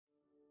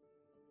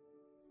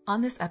On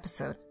this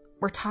episode,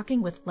 we're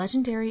talking with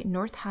legendary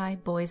North High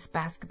boys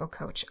basketball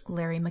coach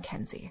Larry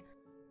McKenzie.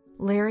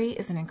 Larry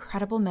is an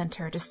incredible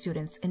mentor to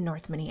students in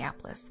North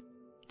Minneapolis.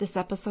 This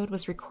episode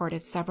was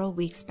recorded several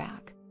weeks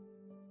back.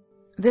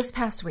 This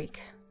past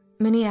week,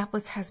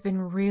 Minneapolis has been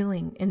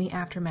reeling in the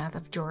aftermath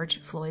of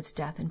George Floyd's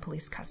death in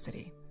police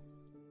custody.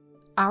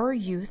 Our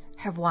youth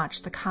have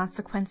watched the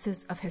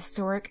consequences of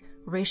historic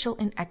racial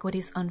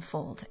inequities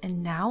unfold,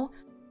 and now,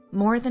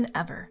 more than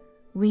ever,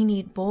 we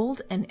need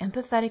bold and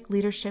empathetic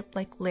leadership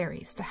like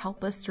Larry's to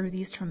help us through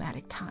these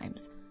traumatic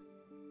times.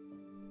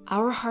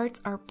 Our hearts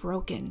are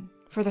broken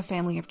for the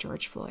family of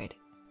George Floyd,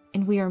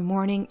 and we are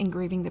mourning and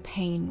grieving the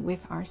pain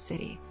with our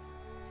city.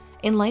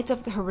 In light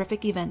of the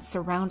horrific events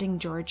surrounding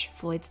George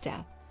Floyd's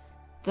death,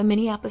 the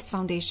Minneapolis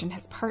Foundation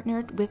has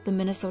partnered with the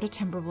Minnesota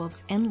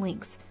Timberwolves and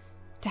Lynx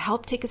to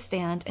help take a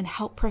stand and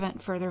help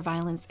prevent further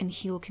violence and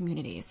heal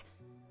communities.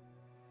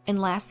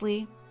 And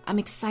lastly, I'm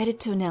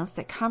excited to announce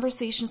that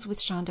Conversations with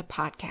Chanda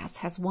podcast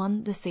has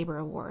won the Sabre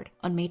Award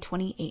on May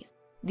 28th.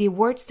 The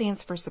award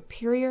stands for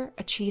Superior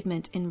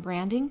Achievement in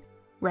Branding,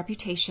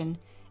 Reputation,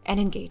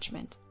 and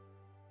Engagement.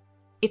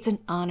 It's an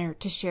honor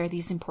to share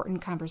these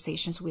important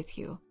conversations with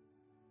you.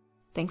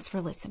 Thanks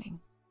for listening.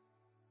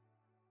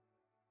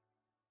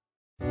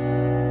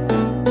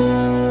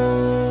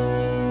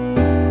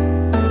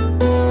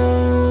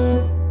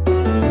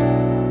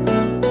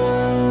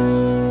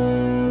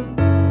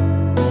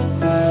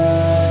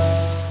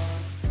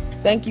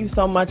 Thank you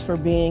so much for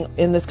being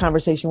in this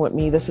conversation with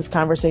me. This is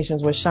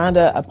Conversations with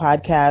Chanda, a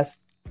podcast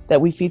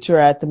that we feature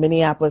at the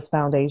Minneapolis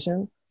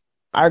Foundation.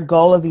 Our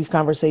goal of these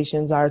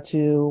conversations are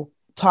to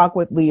talk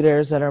with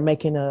leaders that are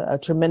making a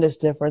tremendous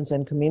difference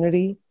in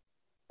community,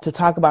 to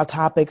talk about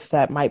topics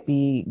that might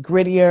be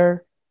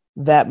grittier,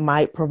 that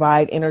might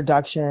provide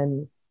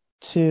introduction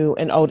to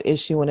an old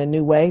issue in a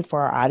new way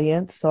for our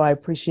audience. So I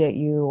appreciate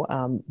you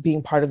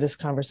being part of this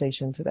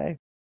conversation today.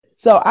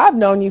 So I've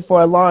known you for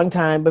a long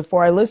time, but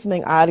for our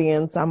listening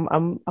audience,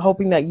 I'm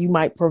hoping that you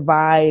might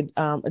provide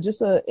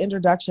just an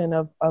introduction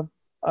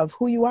of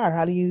who you are.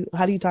 How do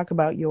you talk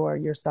about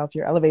yourself,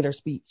 your elevator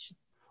speech?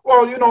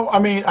 Well,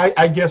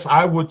 I guess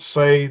I would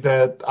say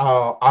that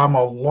I'm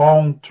a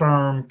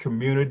long-term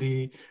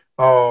community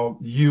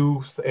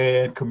youth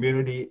and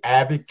community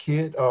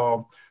advocate,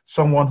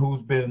 someone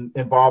who's been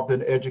involved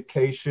in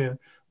education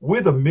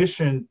with a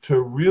mission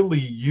to really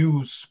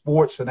use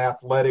sports and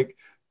athletic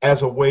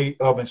as a way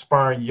of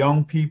inspiring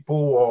young people,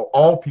 or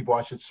all people,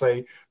 I should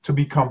say, to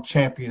become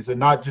champions, and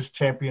not just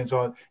champions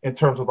in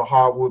terms of the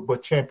hardwood,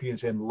 but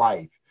champions in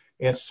life.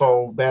 And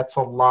so that's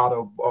a lot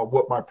of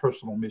what my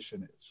personal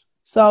mission is.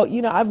 So,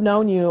 I've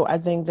known you, I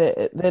think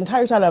that the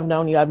entire time I've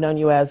known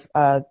you as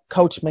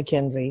Coach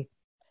McKenzie.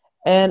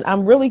 And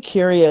I'm really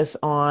curious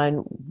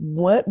on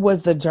what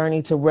was the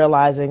journey to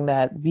realizing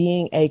that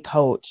being a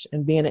coach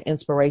and being an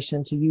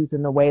inspiration to youth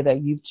in the way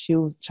that you've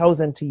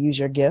chosen to use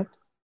your gift.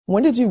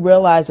 When did you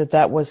realize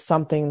that was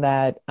something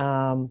that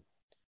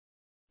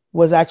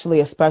was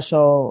actually a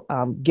special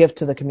gift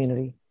to the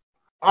community?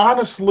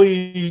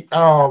 Honestly,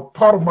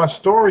 part of my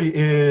story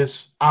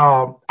is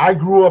I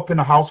grew up in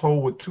a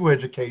household with two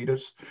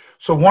educators.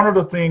 So one of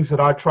the things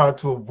that I tried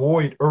to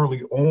avoid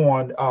early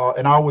on,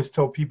 and I always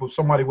tell people, if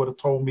somebody would have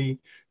told me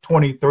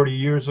 20, 30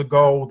 years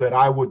ago that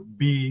I would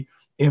be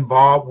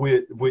involved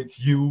with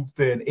youth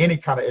and any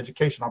kind of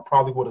education, I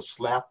probably would have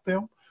slapped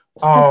them.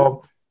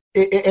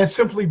 And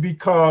simply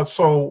because,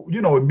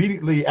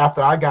 immediately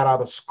after I got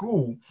out of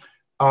school,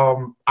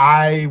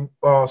 I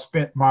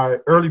spent my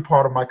early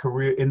part of my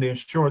career in the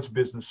insurance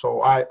business.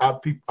 So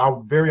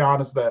I'm very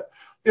honest that,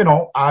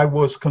 I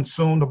was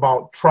consumed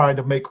about trying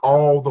to make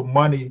all the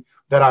money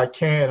that I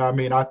can. I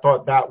mean, I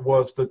thought that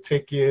was the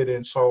ticket.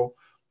 And so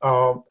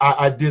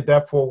I did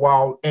that for a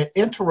while. And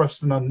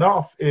interesting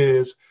enough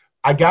is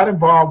I got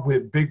involved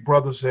with Big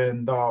Brothers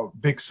and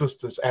Big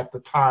Sisters at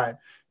the time.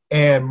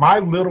 And my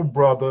little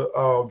brother,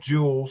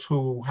 Jules,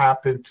 who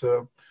happened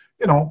to,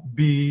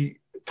 be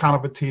kind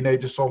of a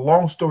teenager. So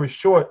long story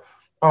short,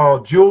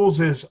 Jules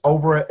is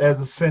over at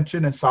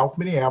Ascension in South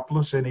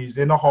Minneapolis, and he's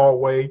in the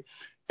hallway,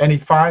 and he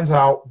finds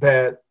out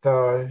that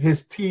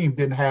his team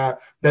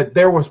that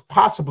there was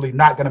possibly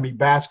not going to be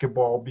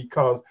basketball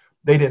because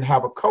they didn't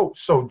have a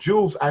coach. So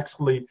Jules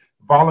actually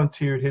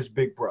volunteered his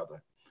big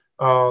brother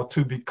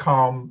to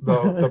become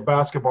the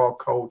basketball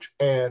coach.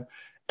 And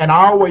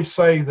I always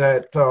say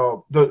that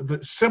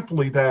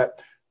simply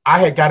that I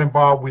had got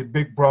involved with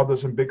Big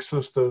Brothers and Big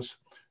Sisters,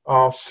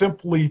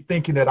 simply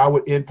thinking that I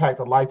would impact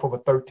the life of a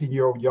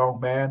 13-year-old young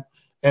man.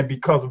 And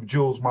because of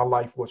Jules, my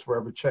life was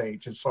forever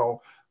changed. And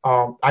so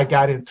I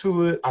got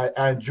into it.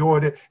 I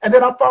enjoyed it. And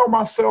then I found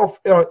myself,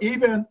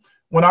 even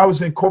when I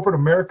was in corporate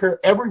America,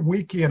 every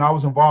weekend I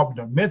was involved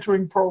in a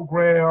mentoring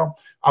program.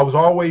 I was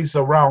always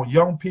around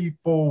young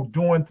people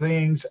doing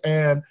things.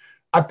 And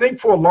I think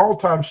for a long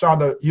time,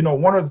 Chanda,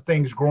 one of the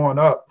things growing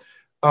up,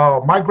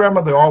 my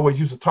grandmother always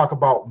used to talk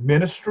about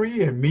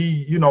ministry and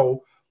me,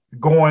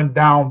 going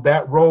down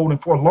that road.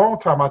 And for a long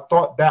time, I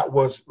thought that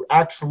was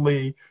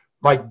actually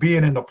like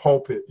being in the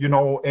pulpit,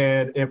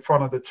 and in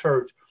front of the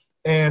church.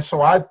 And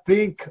so I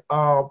think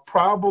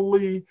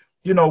probably,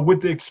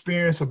 with the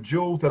experience of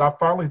Jules, that I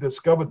finally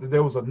discovered that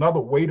there was another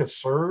way to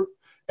serve.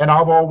 And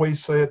I've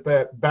always said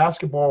that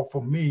basketball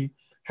for me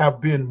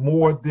have been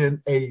more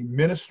than a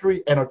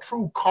ministry and a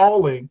true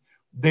calling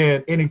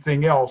than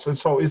anything else. And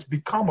so it's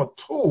become a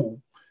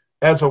tool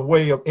as a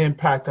way of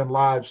impacting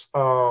lives.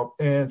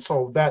 And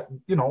so that,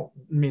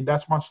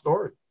 that's my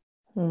story.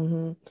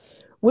 Mm-hmm.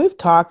 We've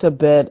talked a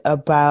bit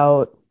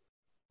about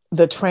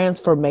the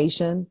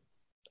transformation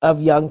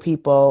of young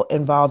people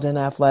involved in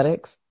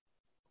athletics.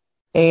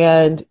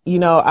 And,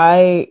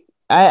 I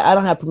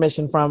don't have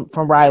permission from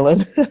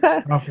Rylan.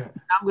 Okay.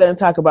 I'm going to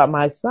talk about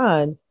my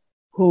son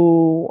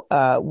who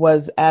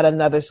was at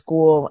another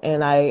school,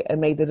 and I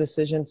made the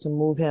decision to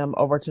move him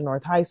over to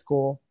North High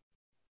School.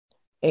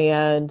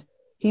 And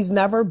he's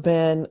never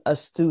been a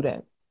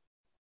student,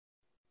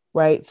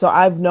 right? So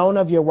I've known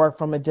of your work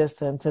from a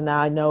distance, and now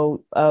I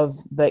know of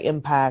the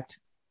impact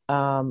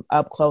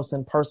up close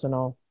and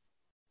personal.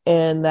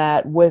 And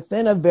that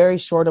within a very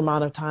short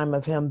amount of time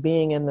of him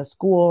being in the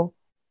school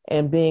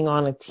and being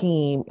on a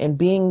team and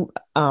being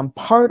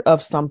part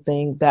of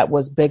something that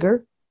was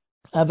bigger,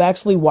 I've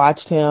actually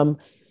watched him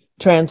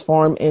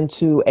transform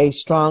into a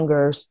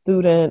stronger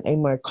student, a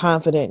more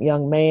confident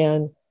young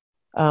man.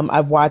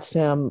 I've watched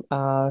him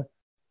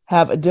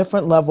have a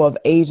different level of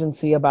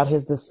agency about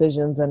his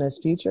decisions and his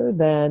future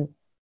than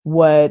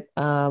what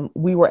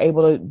we were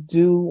able to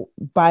do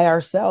by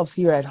ourselves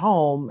here at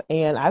home.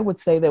 And I would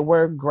say that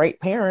we're great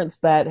parents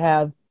that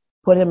have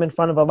put him in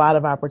front of a lot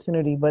of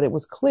opportunity, but it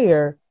was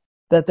clear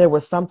that there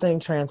was something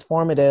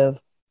transformative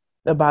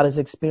about his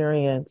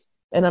experience.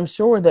 And I'm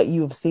sure that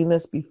you've seen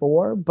this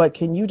before, but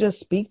can you just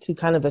speak to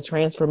kind of the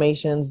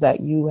transformations that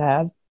you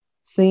have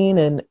seen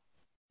and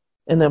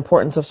the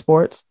importance of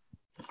sports?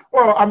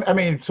 Well,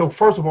 so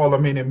first of all,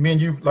 and me and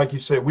you, like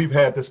you said, we've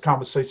had this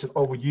conversation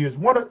over years.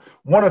 One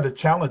of the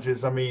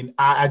challenges,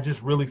 I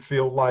just really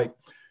feel like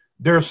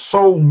there's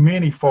so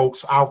many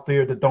folks out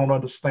there that don't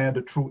understand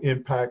the true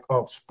impact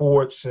of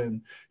sports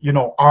and,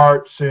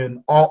 arts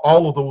and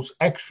all of those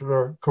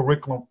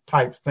extracurricular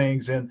type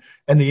things and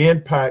the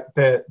impact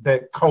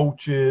that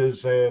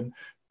coaches and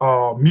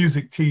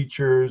music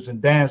teachers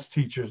and dance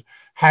teachers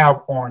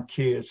have on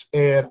kids.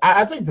 And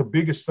I think the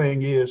biggest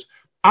thing is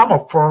I'm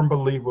a firm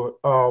believer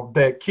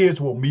that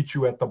kids will meet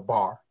you at the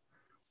bar.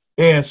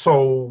 And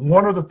so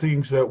one of the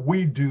things that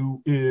we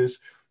do is,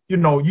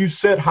 you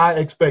set high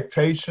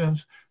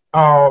expectations,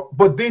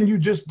 but then you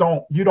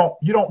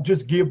don't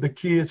just give the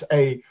kids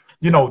a,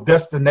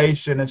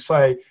 destination and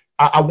say,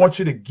 I want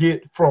you to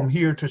get from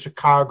here to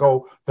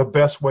Chicago the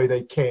best way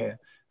they can.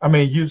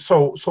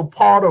 So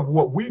part of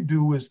what we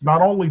do is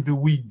not only do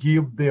we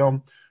give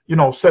them,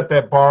 set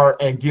that bar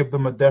and give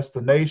them a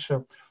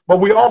destination,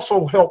 but we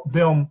also help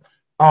them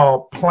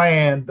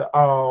plan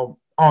on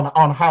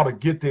how to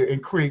get there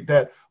and create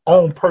that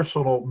own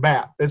personal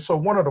map. And so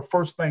one of the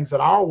first things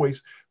that I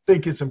always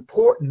think is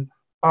important,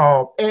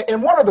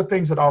 and one of the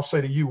things that I'll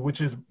say to you,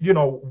 which is,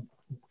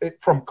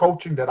 from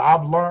coaching that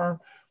I've learned,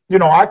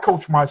 I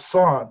coach my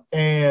son,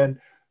 and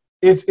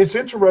it's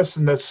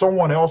interesting that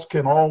someone else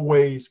can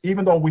always,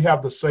 even though we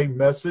have the same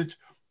message,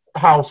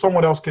 how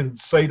someone else can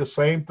say the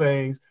same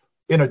things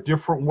in a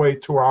different way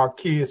to our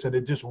kids, and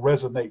it just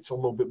resonates a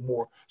little bit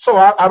more. So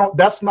I don't,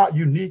 that's not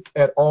unique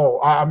at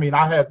all. I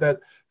had that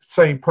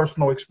same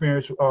personal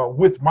experience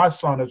with my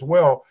son as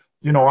well.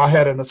 I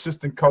had an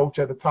assistant coach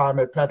at the time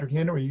at Patrick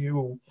Henry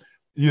who,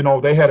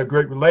 they had a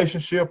great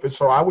relationship. And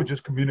so I would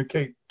just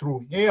communicate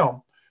through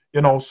him,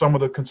 some of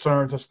the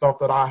concerns and stuff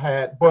that I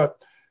had. But,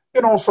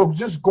 so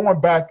just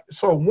going back.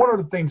 So one of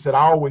the things that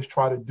I always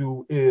try to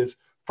do is,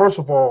 first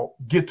of all,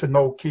 get to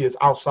know kids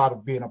outside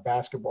of being a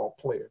basketball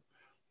player.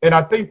 And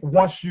I think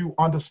once you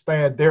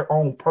understand their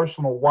own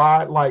personal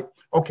why, like,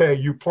 okay,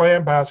 you're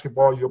playing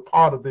basketball, you're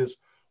part of this,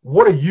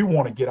 what do you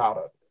want to get out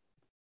of it?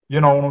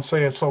 You know what I'm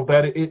saying? So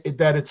that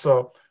it's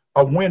a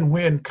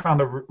win-win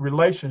kind of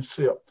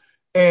relationship.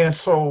 And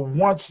so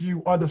once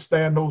you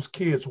understand those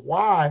kids'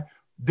 why,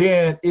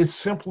 then it's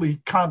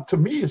simply to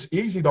me, it's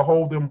easy to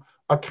hold them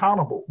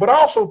accountable. But I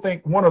also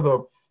think one of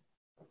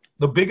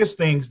the biggest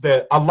things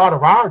that a lot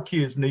of our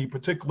kids need,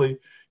 particularly,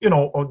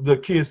 the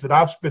kids that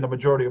I've spent a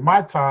majority of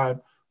my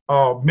time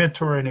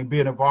mentoring and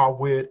being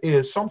involved with,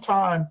 is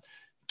sometimes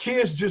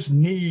kids just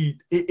need,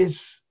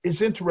 it's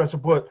interesting,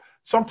 but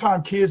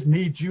sometimes kids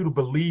need you to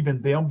believe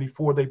in them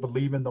before they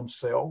believe in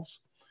themselves.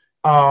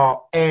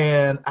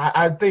 And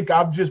I think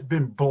I've just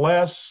been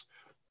blessed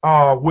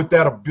with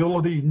that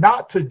ability,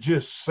 not to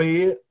just say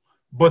it,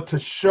 but to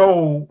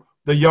show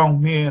the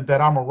young men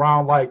that I'm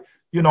around, like,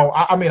 I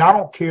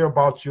don't care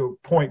about your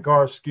point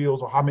guard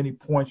skills or how many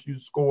points you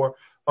score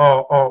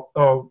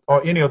or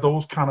any of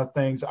those kind of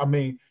things.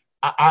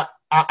 I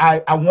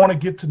want to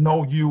get to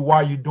know you,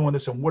 why you're doing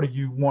this, and what do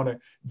you want to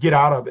get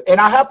out of it.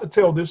 And I have to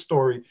tell this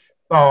story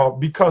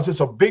because it's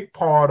a big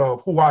part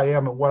of who I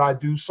am and what I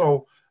do.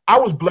 So I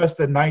was blessed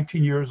at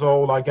 19 years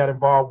old. I got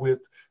involved with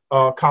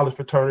college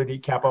fraternity,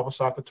 Kappa Alpha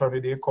Psi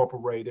Fraternity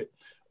Incorporated.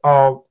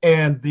 I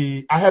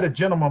had a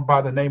gentleman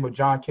by the name of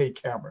John K.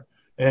 Cameron.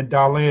 and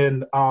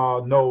Darlene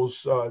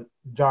knows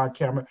John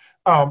Cameron.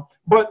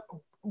 But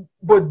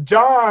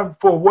John,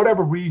 for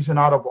whatever reason,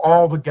 out of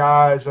all the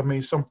guys, I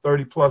mean, some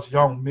 30 plus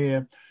young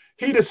men,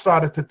 he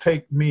decided to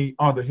take me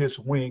under his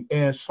wing.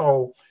 And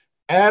so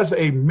as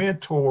a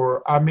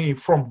mentor, I mean,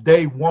 from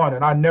day one,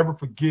 and I never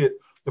forget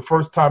the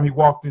first time he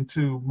walked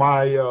into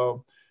my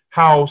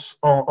house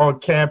on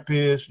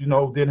campus,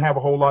 didn't have a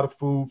whole lot of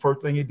food.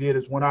 First thing he did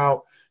is went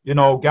out,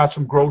 got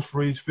some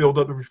groceries, filled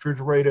up the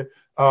refrigerator,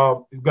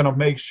 going to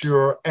make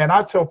sure. And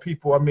I tell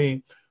people, I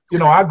mean,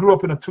 I grew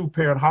up in a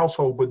 2-parent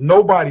household, but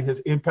nobody has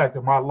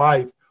impacted my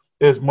life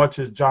as much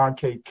as John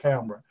K.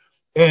 Cameron.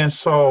 And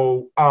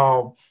so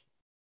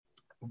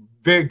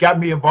got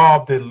me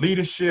involved in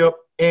leadership.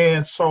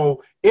 And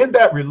so in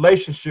that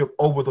relationship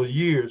over the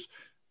years,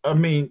 I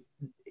mean,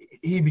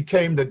 he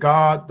became the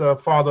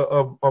godfather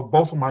of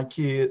both of my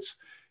kids.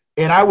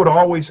 And I would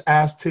always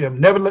ask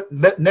him, never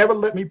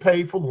let me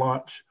pay for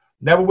lunch,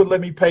 never would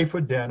let me pay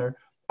for dinner,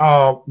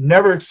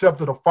 never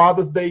accepted a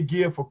Father's Day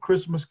gift or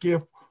Christmas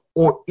gift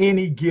or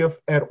any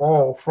gift at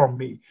all from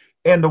me.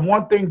 And the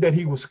one thing that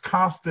he was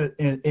constant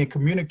in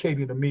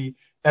communicating to me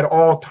at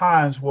all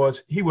times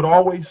was he would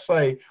always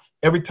say,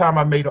 every time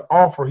I made an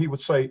offer, he would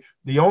say,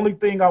 the only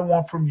thing I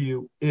want from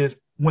you is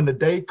when the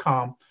day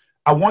comes,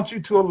 I want you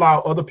to allow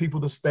other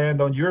people to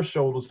stand on your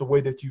shoulders the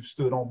way that you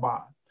stood on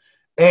mine.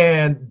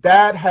 And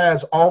that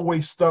has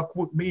always stuck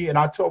with me. And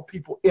I tell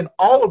people in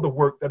all of the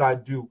work that I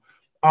do,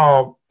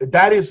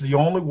 that is the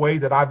only way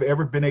that I've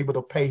ever been able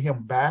to pay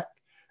him back.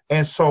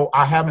 And so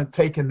I haven't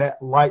taken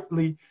that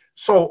lightly.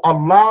 So a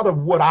lot of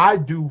what I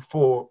do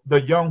for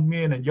the young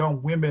men and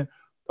young women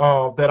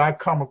that I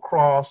come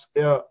across,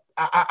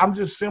 I'm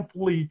just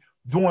simply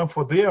doing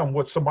for them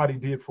what somebody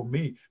did for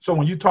me. So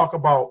when you talk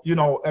about,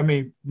 I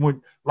mean,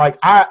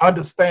 I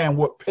understand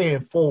what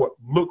paying forward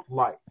looked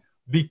like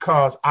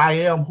because I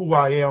am who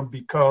I am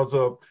because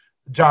of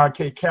John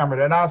K.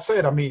 Cameron. And I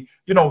said, I mean,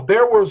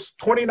 there was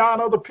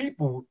 29 other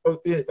people,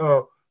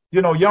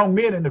 young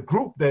men in the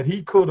group that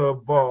he could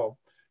have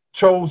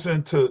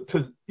chosen to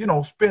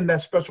spend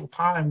that special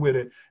time with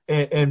it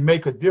and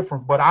make a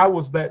difference. But I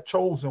was that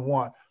chosen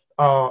one.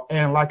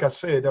 And like I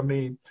said, I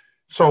mean,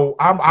 so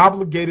I'm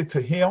obligated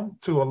to him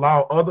to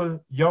allow other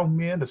young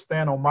men to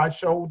stand on my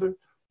shoulder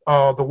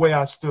the way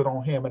I stood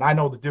on him. And I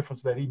know the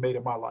difference that he made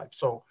in my life.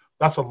 So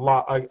that's a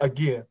lot.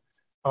 Again,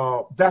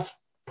 that's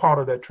part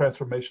of that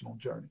transformational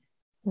journey.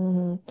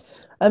 Mm-hmm.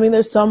 I mean,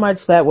 there's so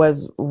much that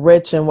was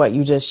rich in what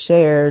you just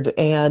shared.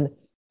 And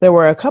there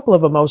were a couple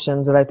of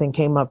emotions that I think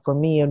came up for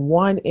me. And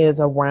one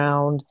is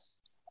around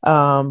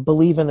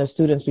believe in the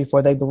students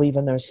before they believe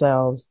in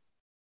themselves.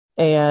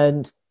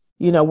 And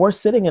we're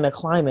sitting in a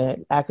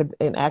climate,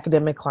 an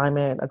academic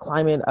climate, a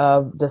climate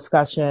of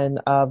discussion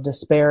of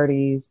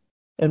disparities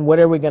and what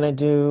are we going to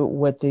do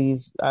with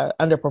these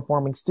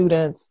underperforming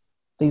students,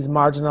 these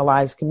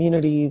marginalized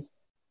communities,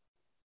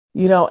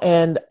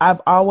 and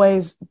I've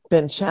always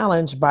been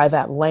challenged by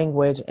that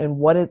language and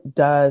what it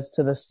does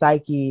to the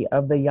psyche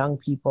of the young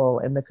people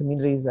in the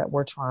communities that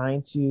we're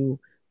trying to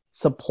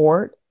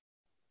support.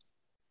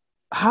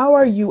 How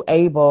are you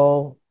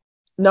able?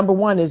 Number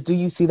one is, do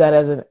you see that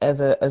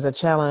as a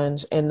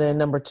challenge? And then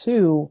number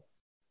two,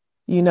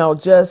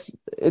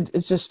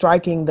 it's just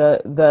striking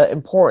the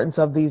importance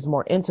of these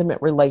more intimate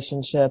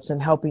relationships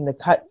and helping to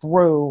cut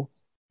through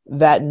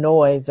that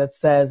noise that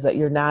says that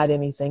you're not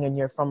anything and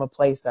you're from a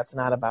place that's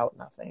not about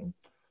nothing.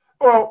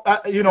 Well,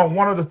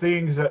 one of the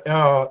things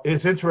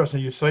it's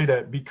interesting you say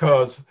that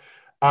because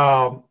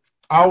I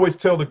always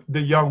tell the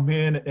young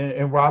men,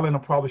 and Rylan will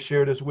probably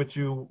share this with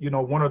you,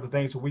 one of the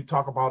things that we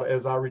talk about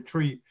as I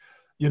retreat,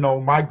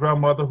 my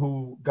grandmother,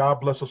 who,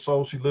 God bless her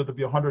soul, she lived to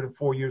be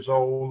 104 years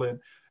old. And,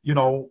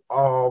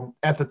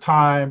 at the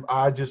time,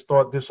 I just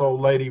thought this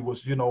old lady was,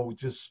 she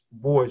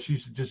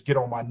used to just get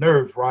on my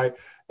nerves, right?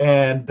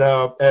 And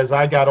as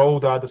I got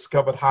older, I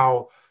discovered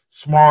how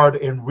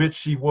smart and rich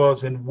she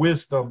was in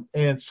wisdom.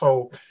 And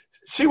so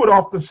she would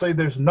often say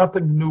there's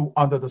nothing new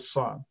under the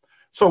sun.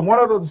 So one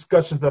of the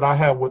discussions that I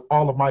have with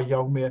all of my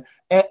young men,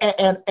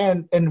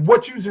 and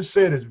what you just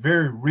said is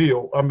very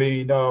real. I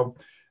mean,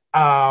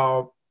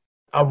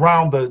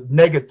 around the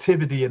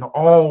negativity and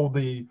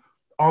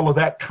all of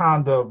that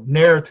kind of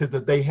narrative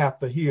that they have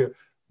to hear.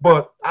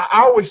 But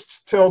I always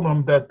tell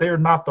them that they're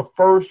not the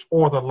first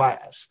or the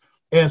last.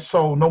 And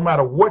so no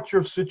matter what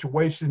your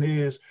situation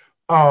is,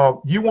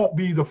 you won't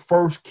be the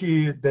first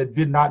kid that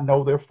did not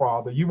know their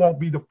father. You won't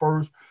be the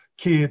first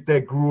kid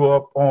that grew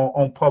up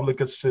on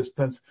public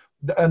assistance,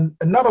 and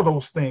none of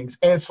those things.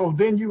 And so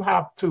then you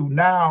have to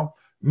now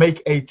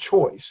make a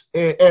choice.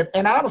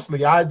 And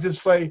honestly, I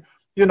just say,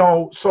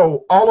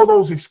 so all of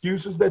those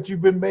excuses that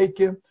you've been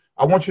making,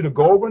 I want you to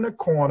go over in the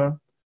corner,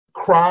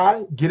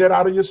 cry, get it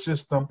out of your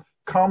system,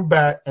 come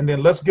back, and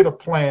then let's get a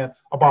plan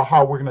about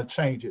how we're going to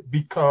change it.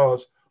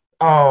 Because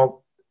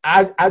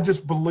I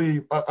just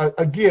believe,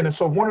 again, and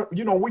so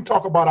we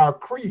talk about our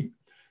creed.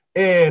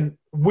 And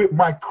with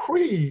my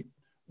creed,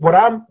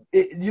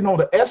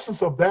 the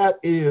essence of that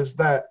is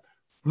that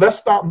let's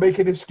stop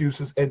making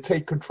excuses and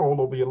take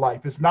control over your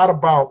life. It's not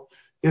about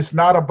It's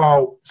not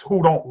about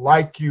who don't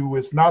like you.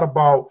 It's not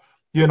about,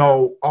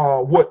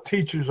 what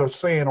teachers are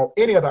saying or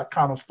any of that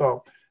kind of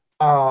stuff.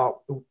 Uh,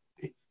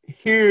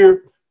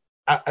 Here,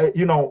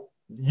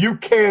 you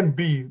can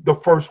be the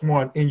first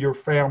one in your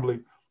family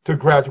to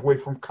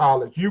graduate from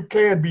college. You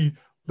can be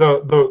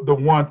the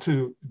one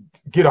to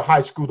get a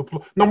high school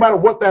diploma. No matter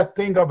what that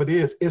thing of it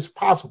is, it's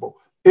possible.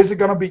 Is it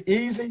going to be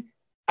easy?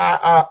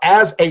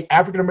 As a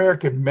African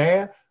American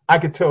man, I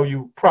can tell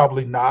you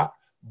probably not,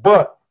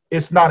 but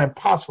it's not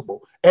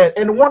impossible.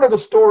 And one of the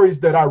stories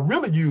that I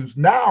really use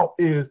now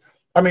is,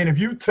 if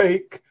you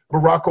take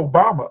Barack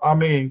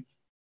Obama,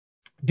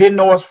 didn't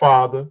know his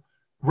father,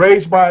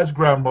 raised by his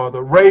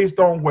grandmother, raised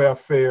on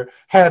welfare,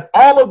 had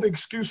all of the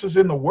excuses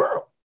in the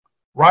world,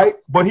 right?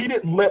 But he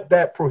didn't let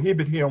that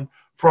prohibit him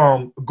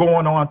from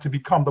going on to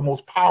become the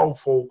most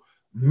powerful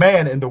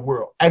man in the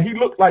world. And he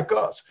looked like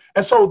us.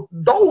 And so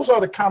those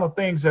are the kind of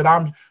things that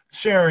I'm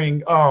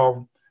sharing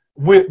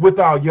with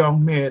our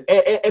young men.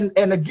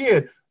 And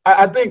again,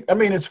 I think,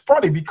 it's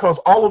funny because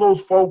all of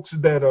those folks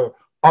that are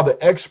the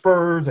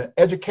experts and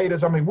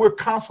educators, we're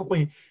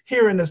constantly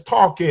hearing this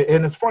talk,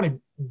 and it's funny,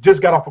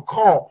 just got off a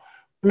call.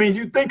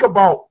 You think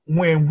about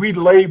when we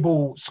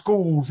label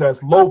schools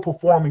as low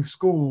performing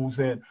schools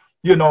and,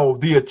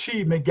 the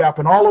achievement gap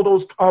and all of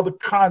those other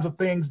kinds of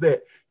things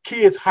that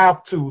kids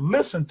have to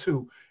listen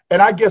to.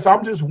 And I guess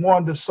I'm just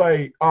one to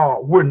say,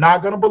 we're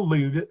not going to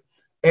believe it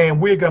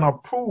and we're going to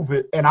prove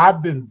it. And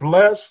I've been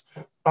blessed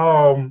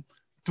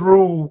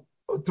through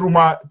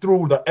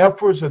the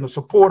efforts and the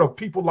support of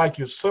people like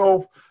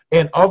yourself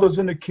and others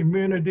in the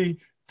community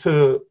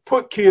to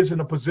put kids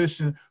in a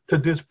position to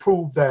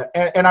disprove that.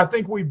 And I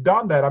think we've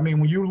done that.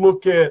 When you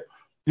look at,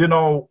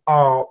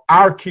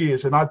 our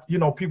kids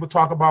and people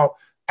talk about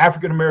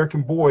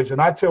African-American boys.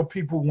 And I tell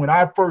people when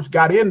I first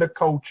got into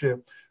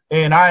coaching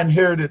and I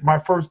inherited my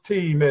first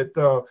team at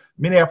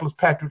Minneapolis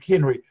Patrick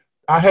Henry,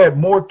 I had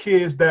more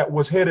kids that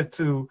was headed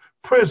to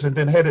prison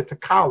than headed to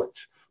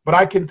college. But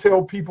I can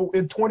tell people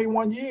in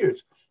 21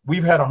 years,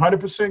 we've had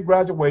 100%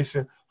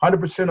 graduation,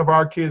 100% of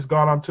our kids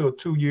gone on to a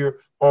 2-year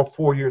or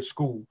 4-year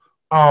school.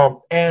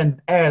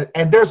 And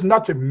there's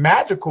nothing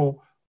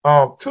magical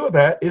to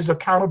that. Is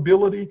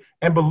accountability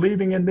and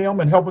believing in them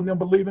and helping them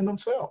believe in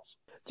themselves.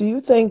 Do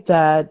you think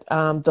that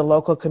the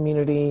local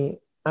community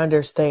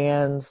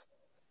understands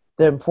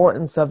the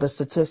importance of the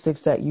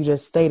statistics that you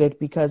just stated?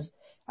 Because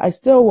I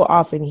still will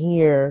often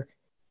hear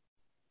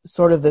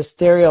sort of the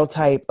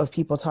stereotype of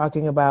people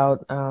talking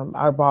about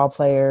our ball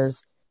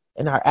players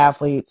and our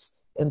athletes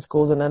in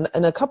schools in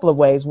a couple of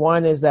ways.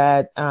 One is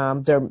that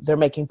they're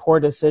making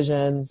poor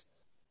decisions,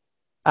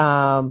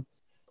 or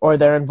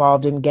they're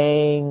involved in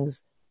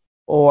gangs,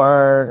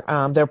 or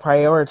they're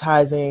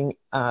prioritizing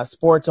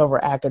sports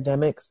over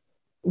academics.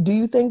 Do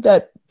you think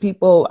that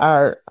people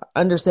are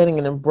understanding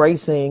and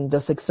embracing the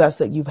success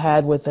that you've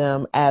had with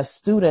them as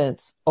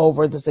students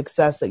over the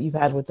success that you've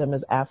had with them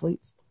as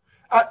athletes?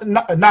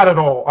 Not at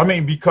all.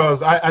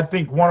 Because I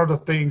think one of the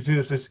things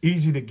is it's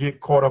easy to get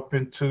caught up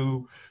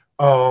into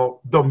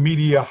the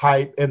media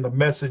hype and the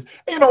message,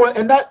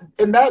 and that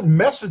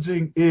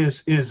messaging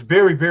is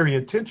very, very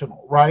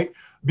intentional, right?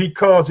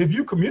 Because if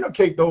you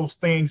communicate those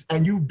things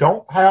and you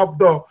don't have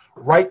the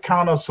right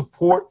kind of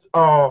support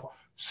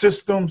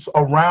systems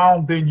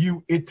around,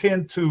 then it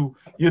tend to,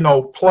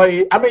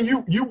 play.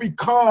 You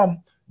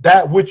become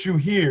that which you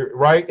hear,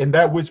 right? And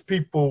that which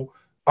people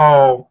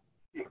are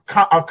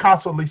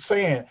constantly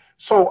saying.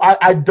 So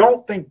I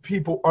don't think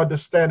people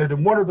understand it.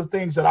 And one of the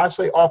things that I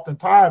say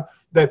oftentimes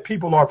that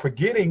people are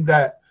forgetting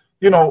that,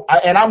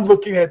 and I'm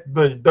looking at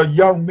the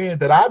young men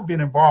that I've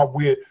been involved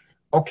with.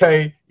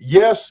 Okay,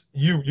 yes,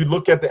 you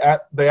look at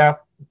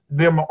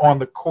them on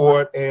the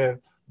court and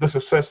the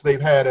success they've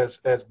had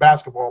as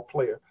basketball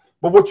players.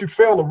 But what you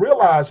fail to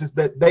realize is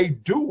that they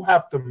do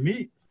have to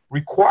meet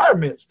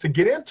requirements to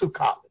get into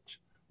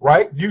college,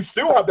 right? You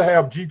still have to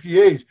have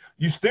GPAs.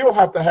 You still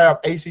have to have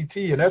ACT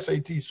and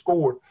SAT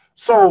scores.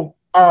 So,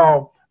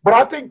 but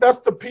I think that's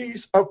the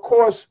piece, of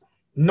course,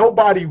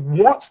 nobody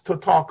wants to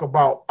talk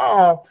about.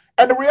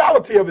 And the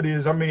reality of it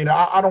is,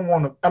 I don't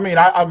want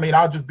to,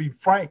 I'll just be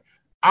frank.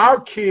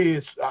 Our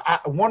kids,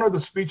 one of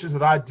the speeches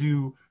that I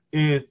do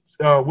is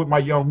with my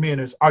young men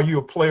is, are you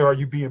a player? Are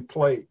you being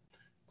played?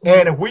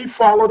 And if we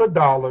follow the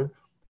dollar,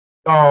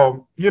 a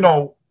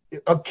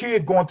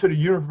kid going to the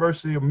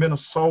University of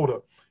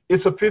Minnesota,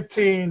 it's a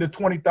 $15,000 to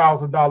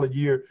 $20,000 a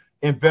year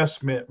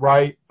investment,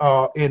 right,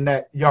 in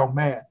that young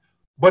man.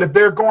 But if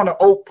they're going to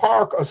Oak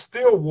Park or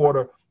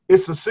Stillwater,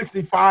 it's a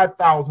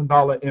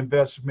 $65,000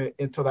 investment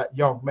into that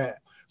young man.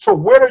 So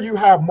where do you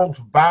have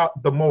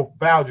the most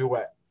value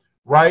at,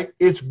 right?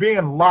 It's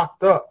being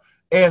locked up.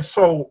 And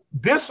so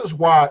this is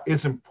why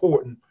it's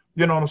important,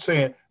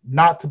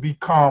 not to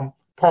become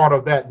part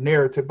of that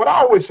narrative. But I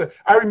always say,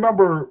 I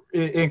remember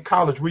in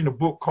college reading a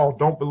book called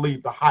Don't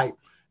Believe the Hype.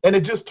 And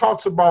it just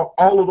talks about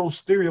all of those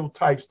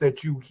stereotypes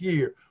that you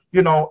hear,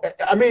 and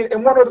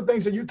one of the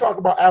things that you talk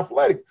about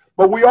athletics,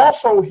 but we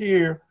also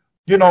hear,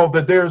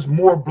 that there's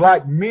more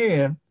black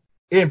men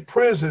in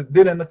prison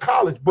than in the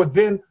college. But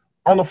then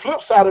on the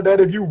flip side of that,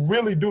 if you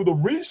really do the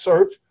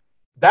research,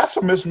 that's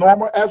a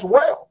misnomer as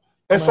well.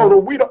 And so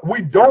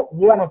we don't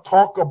want to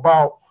talk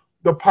about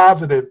the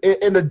positive.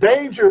 And the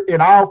danger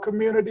in our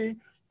community,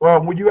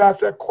 when you ask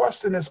that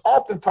question, is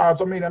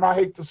oftentimes, I mean, and I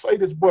hate to say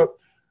this, but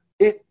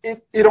it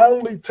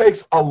only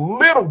takes a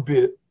little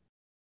bit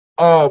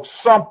of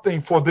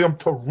something for them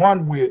to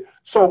run with.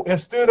 So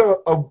instead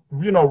of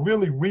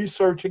really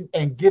researching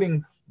and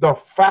getting the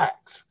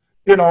facts,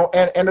 and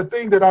the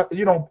thing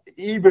that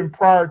even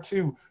prior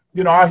to,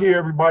 I hear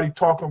everybody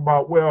talking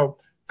about, well,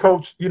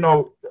 coach,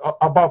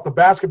 about the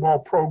basketball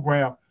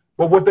program,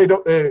 but what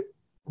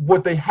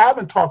they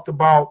haven't talked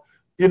about,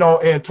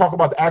 and talk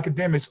about the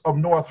academics of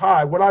North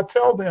High. What I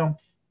tell them,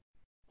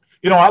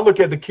 I look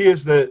at the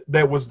kids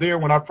that was there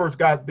when I first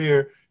got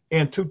there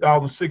in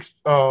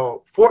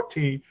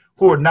 2014,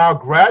 who are now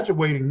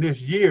graduating this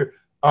year.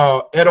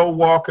 Edo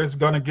Walker is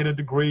going to get a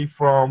degree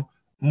from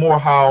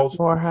Morehouse.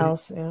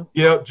 Yeah.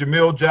 Yeah,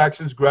 Jamil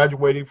Jackson's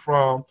graduating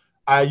from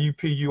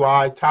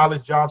IUPUI. Tyler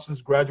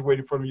Johnson's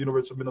graduating from the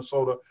University of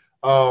Minnesota.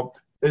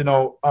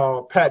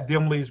 Pat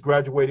Dimley's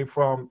graduating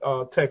from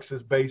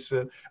Texas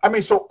Basin. I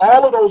mean, so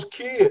all of those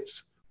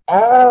kids,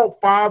 all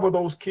 5 of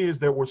those kids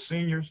that were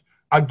seniors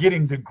are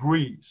getting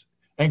degrees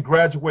and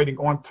graduating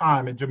on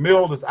time. And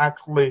Jamil is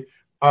actually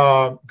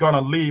going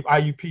to leave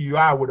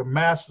IUPUI with a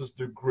master's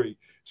degree.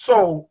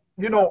 So,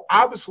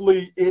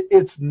 obviously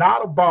it's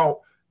not about,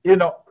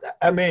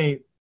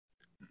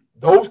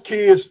 those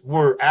kids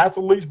were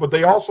athletes, but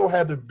they also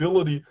had the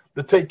ability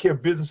to take care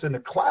of business in the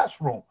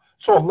classroom.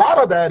 So a lot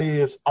of that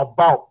is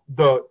about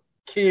the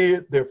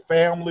kid, their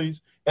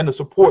families, and the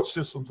support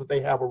systems that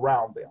they have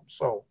around them.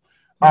 So,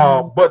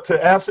 but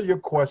to answer your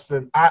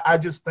question, I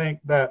just think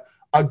that,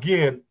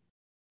 again,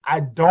 I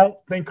don't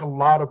think a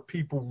lot of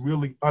people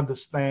really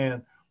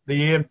understand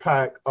the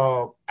impact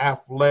of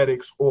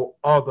athletics or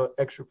other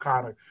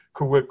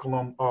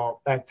extracurriculum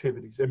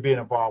activities and being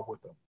involved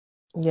with them.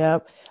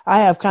 Yep.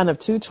 I have kind of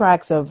 2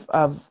 tracks of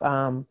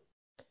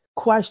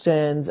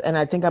questions, and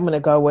I think I'm going to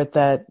go with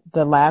the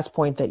last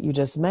point that you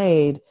just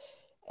made,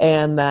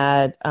 and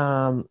that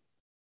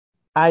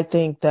I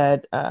think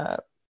that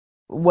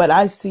what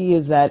I see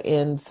is that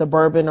in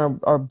suburban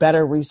or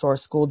better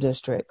resource school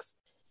districts,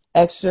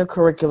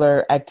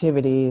 extracurricular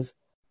activities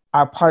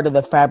are part of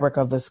the fabric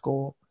of the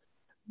school,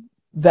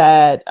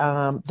 that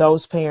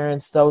those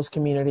parents, those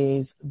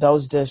communities,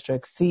 those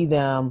districts see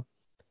them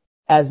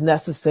as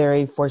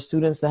necessary for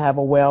students to have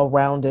a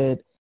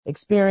well-rounded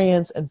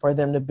experience and for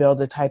them to build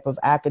the type of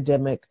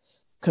academic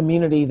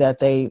community that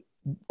they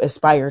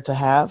aspire to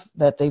have,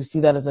 that they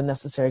see that as a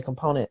necessary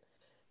component.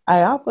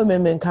 I often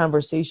am in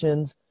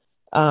conversations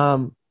in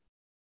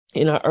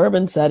our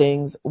urban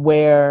settings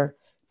where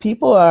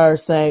people are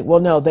saying, well,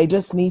 no, they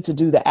just need to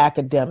do the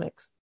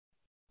academics,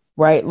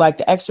 right? Like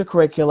the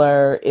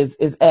extracurricular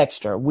is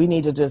extra. We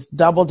need to just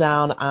double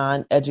down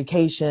on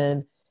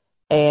education.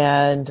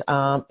 And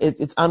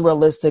it's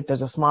unrealistic.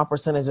 There's a small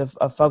percentage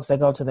of folks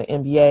that go to the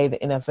NBA, the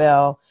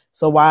NFL.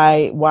 So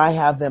why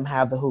have them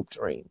have the hoop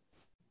dream?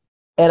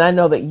 And I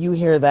know that you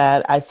hear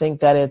that. I think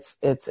that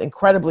it's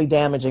incredibly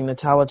damaging to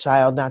tell a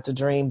child not to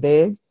dream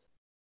big.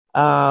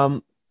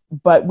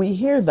 But we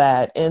hear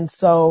that. And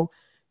so,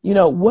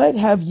 what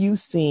have you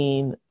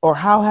seen, or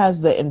how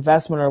has the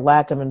investment or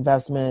lack of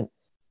investment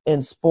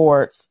in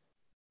sports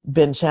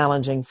been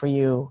challenging for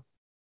you?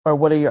 Or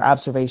what are your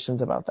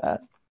observations about that?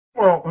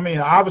 Well, I mean,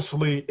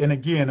 obviously, and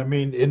again, I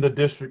mean, in the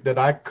district that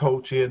I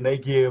coach in, they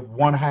give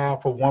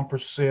 0.5 of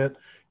 1%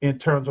 in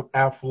terms of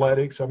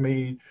athletics. I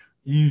mean,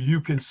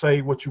 you can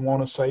say what you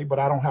want to say, but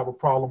I don't have a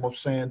problem of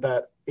saying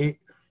that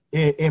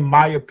in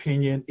my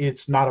opinion,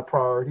 it's not a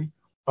priority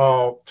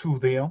to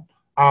them.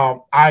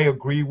 I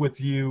agree with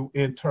you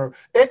in terms.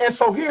 And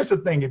so here's the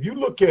thing. If you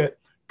look at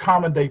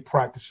common day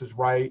practices,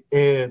 right,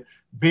 and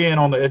being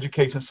on the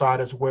education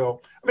side as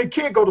well, I mean,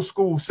 kids go to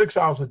school 6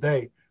 hours a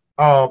day.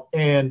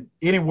 And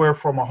anywhere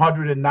from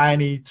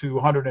 190 to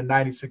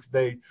 196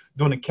 days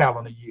during the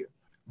calendar year.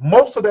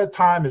 Most of that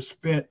time is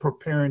spent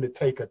preparing to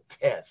take a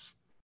test.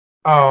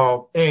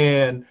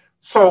 And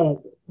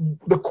so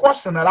the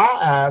question that I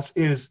ask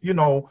is,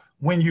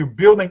 when you're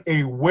building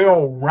a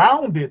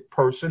well-rounded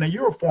person, and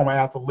you're a former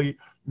athlete,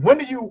 when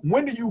do you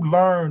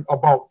learn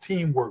about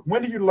teamwork?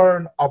 When do you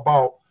learn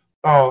about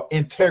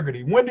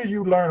integrity? When do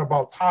you learn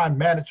about time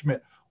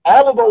management?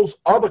 All of those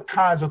other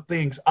kinds of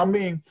things. I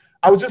mean,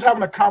 I was just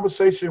having a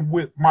conversation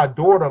with my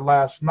daughter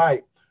last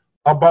night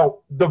about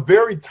the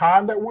very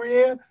time that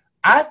we're in.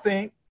 I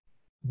think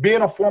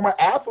being a former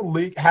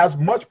athlete has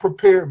much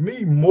prepared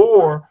me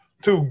more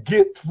to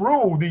get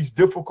through these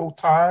difficult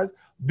times,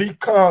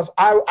 because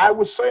I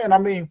was saying, I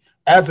mean,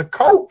 as a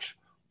coach,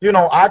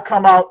 I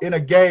come out in a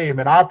game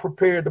and I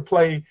prepared to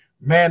play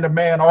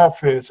man-to-man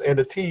offense and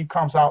the team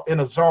comes out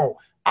in a zone.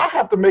 I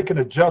have to make an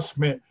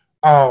adjustment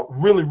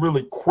really,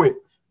 really quick.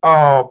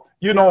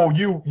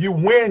 You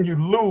win, you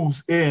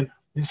lose, and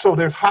so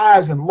there's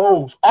highs and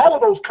lows. All of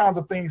those kinds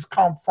of things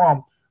come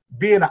from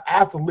being an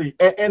athlete.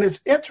 And it's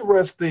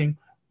interesting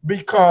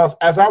because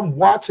as I'm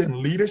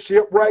watching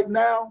leadership right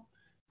now,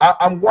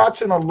 I'm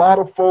watching a lot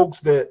of folks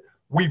that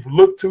we've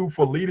looked to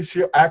for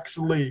leadership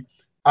actually,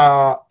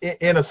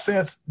 in a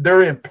sense,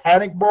 they're in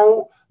panic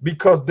mode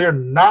because they're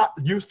not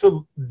used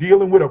to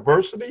dealing with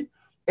adversity.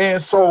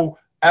 And so,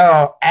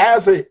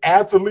 as an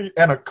athlete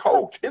and a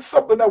coach, it's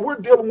something that we're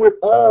dealing with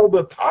all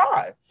the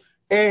time.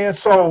 And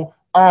so,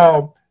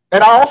 and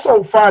I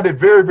also find it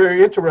very,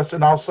 very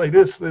interesting. I'll say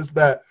this is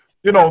that,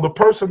 the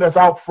person that's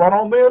out front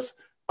on this,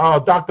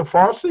 Dr.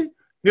 Farsi,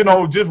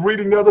 just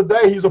reading the other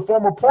day, he's a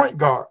former point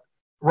guard,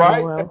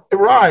 right? Oh, well.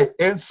 Right.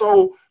 And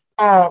so,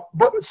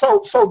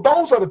 so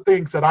those are the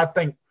things that I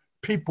think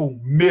people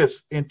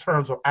miss in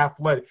terms of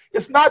athletic.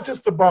 It's not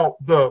just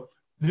about the,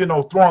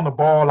 throwing the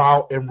ball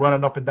out and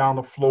running up and down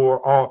the floor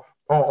or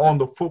on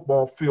the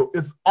football field.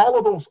 It's all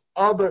of those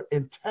other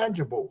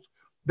intangibles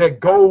that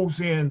goes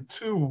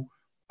into,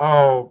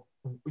 and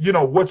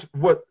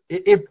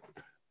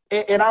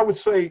I would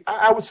say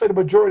the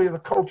majority of the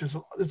coaches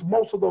is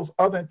most of those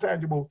other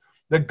intangibles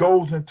that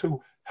goes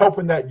into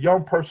helping that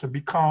young person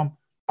become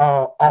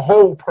a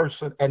whole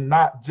person and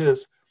not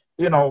just,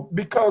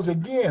 because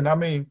again, I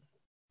mean,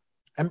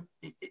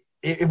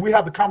 if we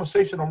have the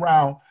conversation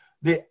around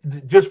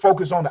just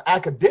focus on the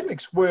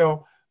academics,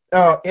 well,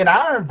 in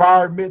our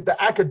environment,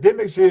 the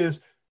academics is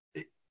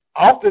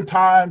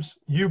oftentimes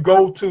you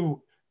go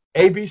to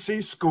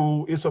ABC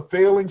school, it's a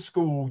failing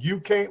school, you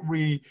can't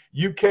read,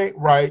 you can't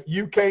write,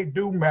 you can't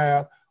do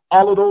math,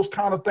 all of those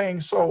kind of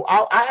things. So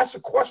I ask the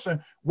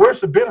question,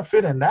 where's the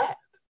benefit in that?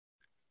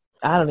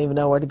 I don't even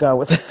know where to go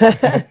with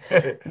that.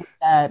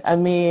 I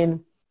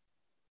mean,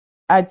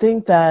 I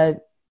think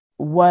that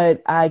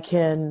what I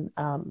can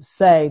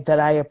say that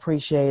I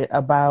appreciate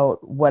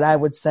about what I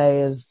would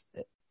say is,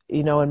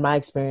 in my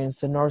experience,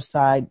 the North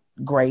Side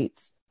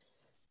greats,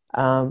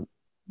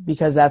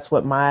 because that's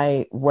what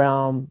my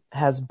realm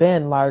has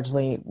been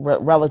largely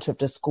relative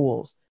to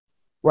schools,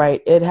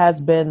 right? It has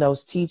been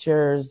those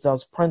teachers,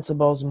 those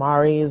principals,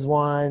 Mari is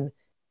one,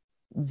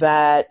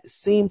 that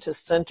seem to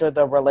center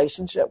the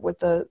relationship with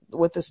the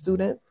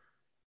student,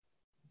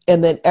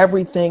 and then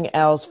everything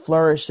else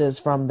flourishes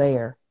from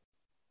there.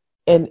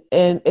 And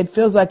it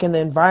feels like in the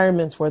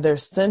environments where they're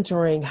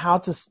centering how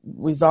to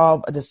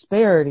resolve a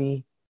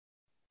disparity,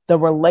 the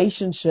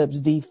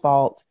relationships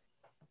default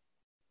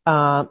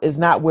is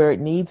not where it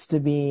needs to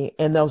be,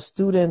 and those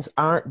students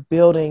aren't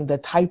building the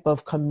type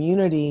of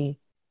community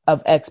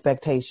of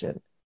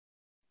expectation.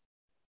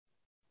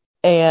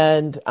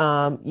 And,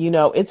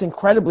 it's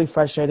incredibly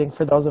frustrating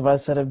for those of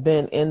us that have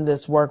been in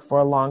this work for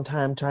a long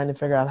time, trying to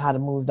figure out how to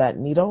move that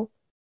needle,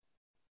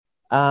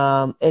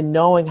 and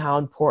knowing how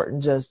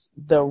important just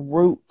the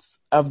roots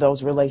of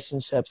those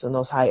relationships and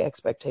those high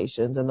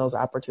expectations and those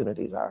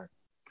opportunities are.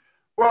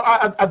 Well,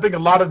 I think a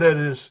lot of that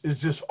is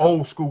just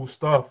old school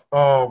stuff.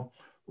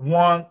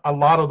 One, a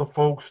lot of the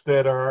folks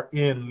that are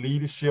in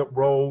leadership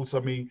roles, I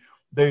mean,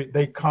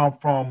 they come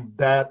from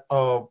that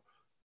of,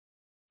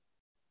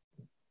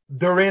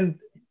 they're in,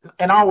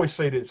 and I always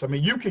say this, I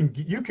mean, you can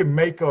give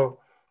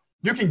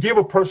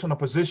a person a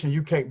position,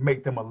 you can't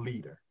make them a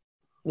leader.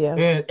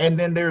 Yeah. And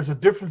then there's a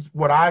difference,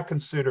 what I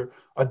consider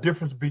a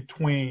difference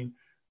between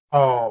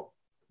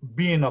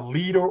being a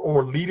leader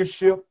or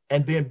leadership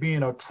and then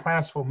being a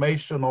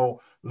transformational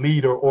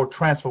leader or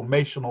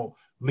transformational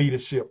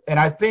leadership. And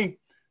I think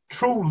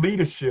true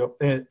leadership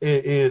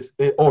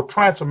or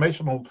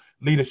transformational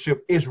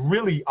leadership is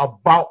really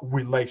about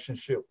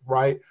relationship,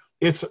 right?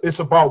 It's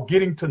about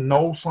getting to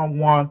know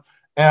someone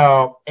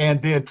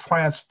and then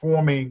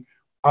transforming,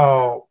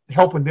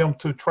 helping them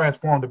to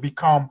transform to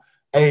become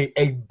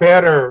a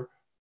better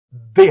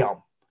them.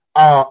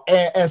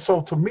 And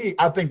so to me,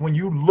 I think when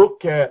you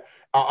look at,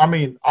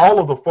 all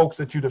of the folks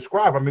that you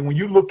describe, when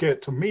you look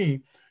at, to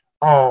me,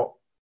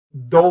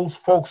 those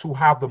folks who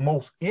have the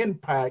most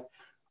impact,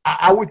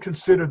 I would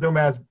consider them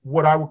as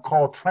what I would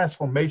call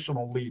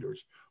transformational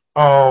leaders.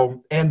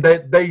 And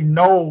that they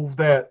know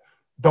that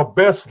the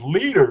best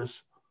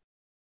leaders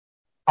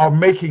are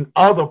making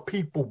other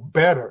people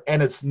better.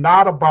 And it's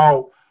not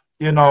about,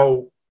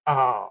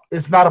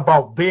 it's not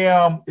about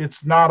them.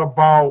 It's not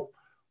about,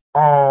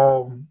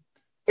 and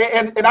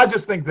I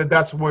just think that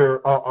that's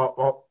where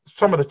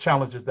some of the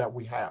challenges that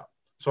we have.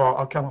 So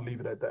I'll kind of leave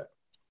it at that.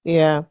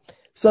 Yeah.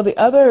 So the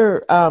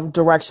other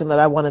direction that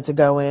I wanted to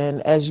go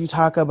in, as you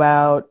talk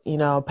about,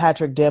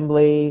 Patrick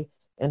Dimbley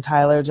and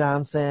Tyler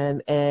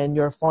Johnson and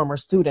your former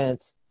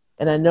students,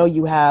 and I know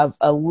you have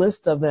a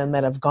list of them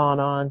that have gone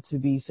on to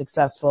be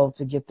successful,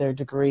 to get their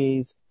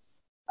degrees.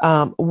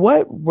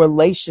 What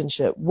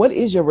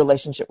is your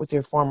relationship with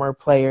your former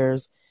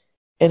players,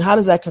 and how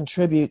does that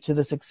contribute to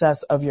the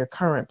success of your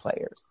current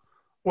players?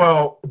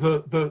 Well,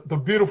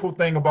 the beautiful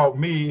thing about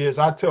me is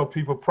I tell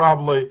people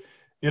probably,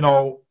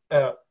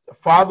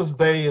 Father's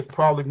Day is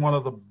probably one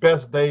of the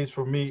best days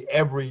for me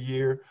every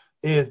year,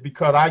 is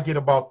because I get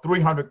about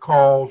 300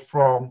 calls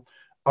from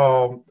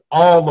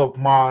all of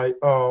my,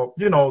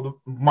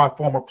 my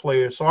former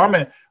players. So I'm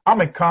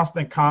in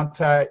constant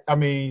contact.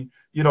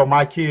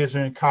 My kids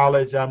are in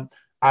college.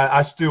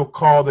 I still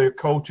call their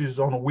coaches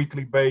on a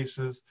weekly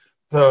basis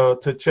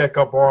to check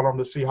up on them,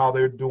 to see how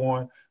they're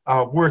doing.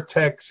 We're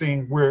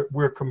texting,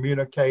 we're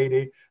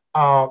communicating.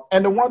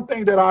 And the one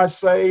thing that I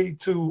say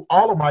to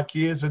all of my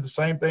kids is the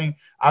same thing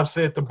I've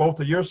said to both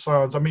of your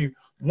sons. I mean,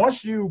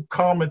 once you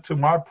come into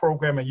my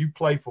program and you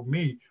play for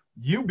me,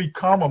 you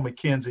become a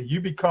McKenzie.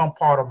 You become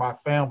part of my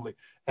family.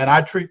 And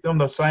I treat them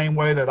the same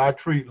way that I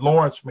treat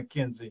Lawrence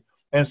McKenzie.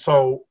 And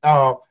so,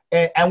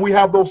 and we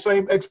have those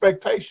same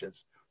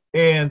expectations.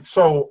 And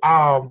so,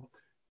 and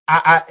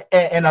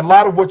a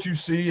lot of what you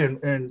see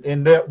and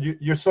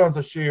your sons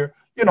are share,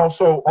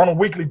 so on a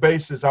weekly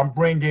basis, I'm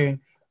bringing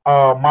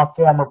my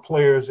former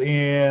players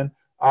in,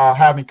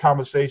 having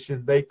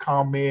conversations. They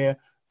come in.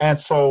 And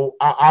so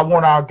I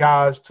want our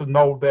guys to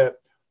know that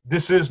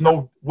this is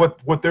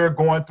what they're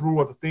going through,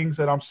 or the things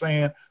that I'm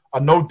saying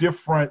are no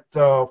different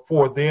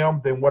for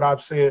them than what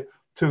I've said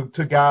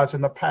to guys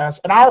in the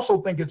past. And I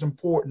also think it's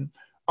important,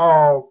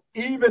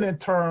 even in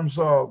terms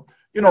of,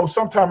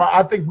 sometimes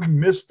I think we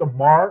miss the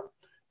mark.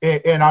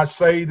 And I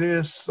say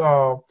this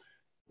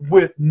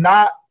with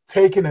not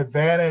taking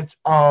advantage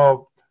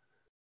of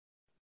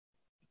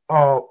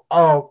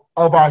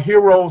our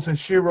heroes and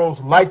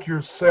sheroes like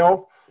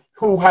yourself,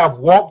 who have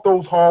walked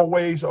those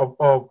hallways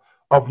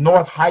of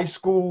North High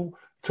School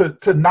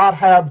to not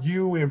have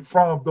you in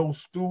front of those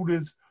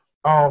students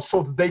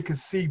so that they can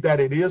see that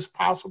it is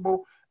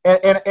possible.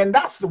 And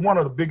that's one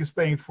of the biggest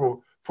things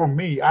for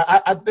me.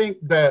 I think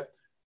that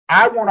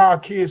I want our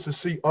kids to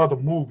see other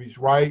movies,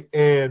 right?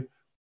 And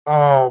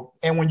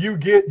when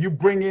you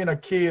bring in a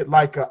kid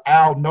like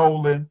Al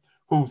Nolan,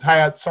 who's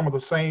had some of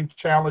the same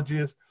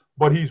challenges,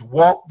 but he's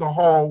walked the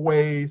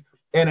hallways,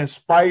 and in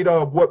spite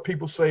of what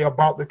people say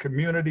about the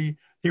community,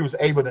 he was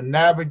able to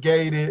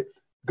navigate it,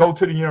 go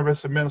to the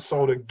University of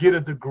Minnesota, get a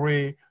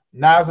degree,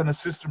 now as an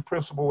assistant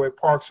principal at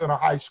Park Center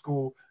High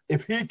School.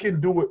 If he can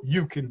do it,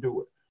 you can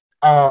do it.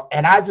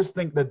 And I just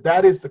think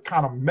that is the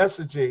kind of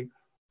messaging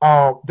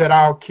that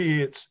our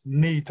kids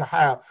need to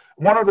have.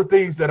 One of the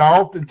things that I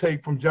often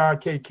take from John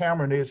K.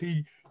 Cameron is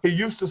he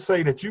used to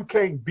say that you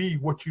can't be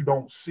what you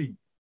don't see.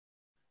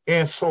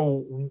 And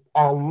so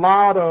a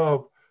lot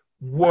of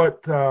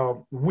what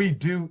we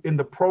do in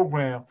the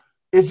program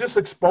is just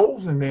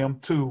exposing them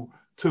to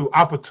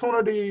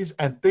opportunities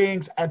and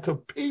things and to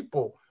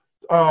people,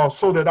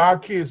 so that our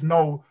kids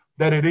know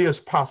that it is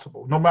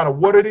possible, no matter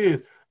what it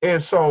is.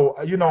 And so,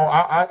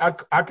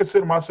 I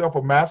consider myself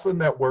a master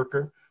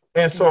networker.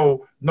 And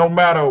so no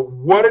matter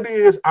what it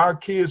is our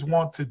kids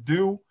want to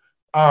do,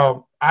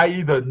 I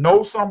either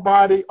know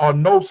somebody or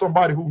know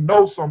somebody who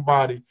knows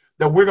somebody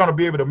that we're going to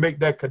be able to make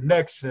that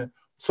connection,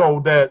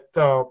 so that,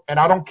 and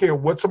I don't care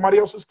what somebody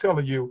else is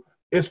telling you,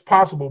 it's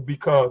possible,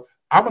 because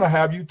I'm going to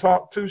have you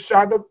talk to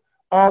Chanda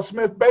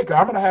Smith Baker.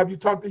 I'm going to have you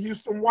talk to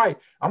Houston White.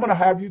 I'm going to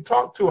have you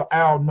talk to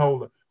Al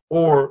Nolan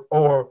or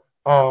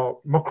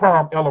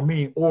Makram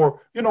El-Amin, or,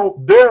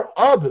 there are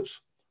others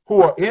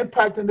who are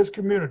impacting this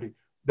community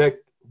that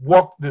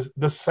walk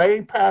the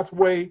same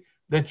pathway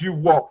that you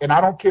walk. And I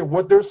don't care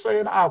what they're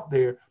saying out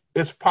there,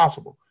 it's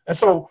possible. And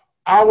so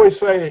I always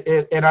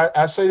say, and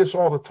I say this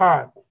all the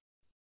time,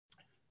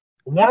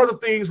 one of the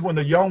things when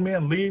the young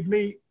men leave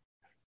me,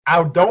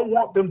 I don't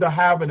want them to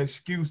have an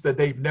excuse that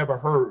they've never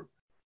heard.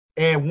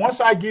 And once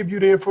I give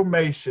you the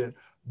information,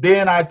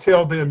 then I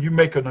tell them you're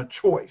making a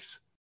choice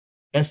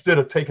instead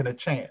of taking a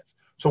chance.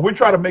 So we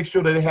try to make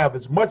sure that they have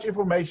as much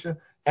information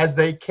as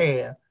they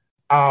can,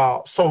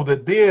 so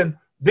that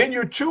then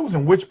you're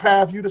choosing which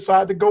path you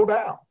decide to go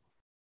down.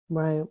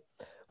 Right.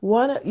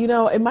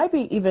 It might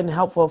be even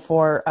helpful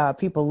for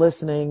people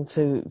listening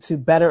to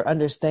better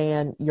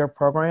understand your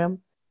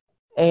program.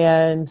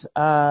 And,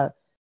 I'll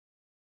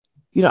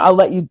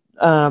let you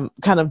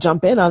kind of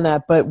jump in on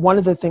that. But one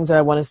of the things that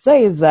I want to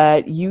say is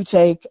that you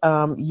take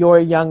your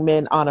young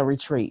men on a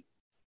retreat.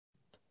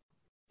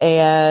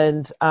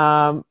 And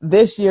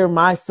this year,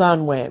 my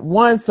son went.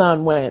 One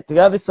son went. The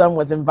other son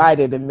was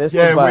invited and missed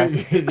the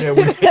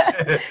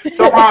bus.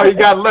 Somehow he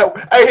got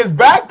left. Hey, his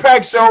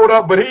backpack showed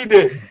up, but he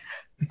didn't.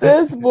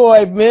 This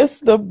boy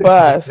missed the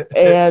bus,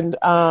 and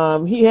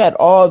he had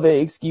all the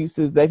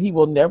excuses that he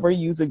will never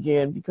use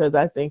again, because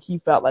I think he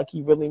felt like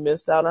he really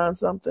missed out on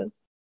something.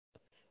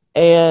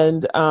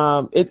 And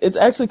it's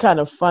actually kind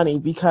of funny,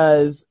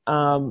 because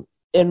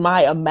in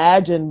my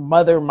imagined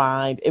mother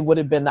mind, it would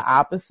have been the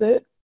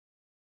opposite.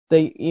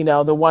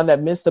 The one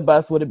that missed the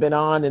bus would have been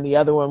on, and the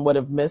other one would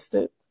have missed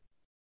it.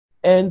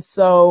 And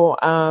so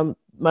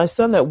my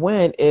son that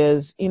went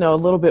is, a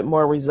little bit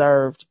more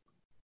reserved.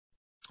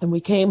 And we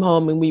came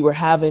home and we were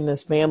having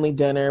this family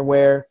dinner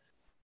where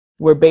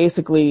we're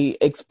basically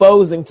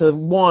exposing to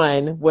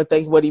one what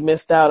he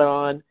missed out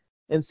on,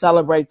 and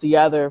celebrate the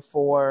other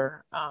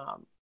for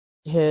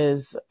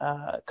his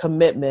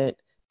commitment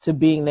to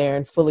being there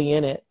and fully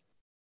in it.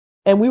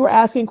 And we were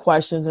asking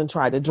questions and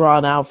tried to draw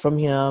it out from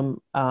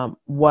him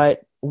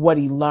what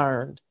he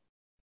learned.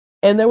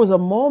 And there was a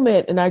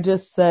moment, and I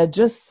just said,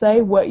 just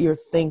say what you're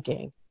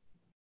thinking.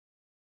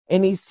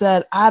 And he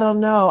said, I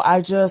don't know.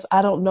 I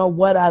don't know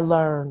what I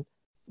learned,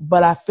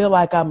 but I feel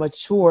like I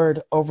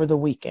matured over the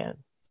weekend.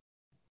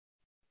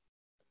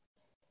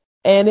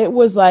 And it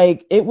was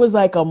like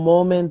a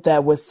moment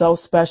that was so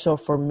special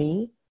for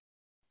me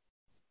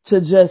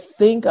to just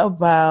think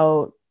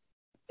about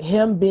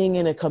him being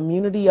in a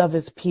community of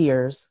his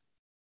peers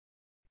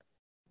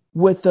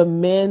with the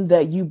men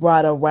that you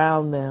brought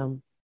around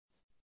them,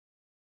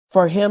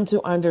 for him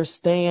to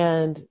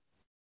understand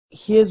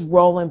his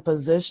role and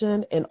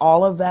position and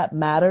all of that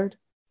mattered,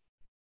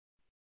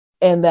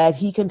 and that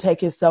he can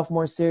take himself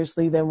more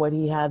seriously than what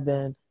he had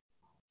been.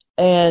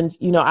 And,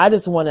 I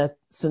just want to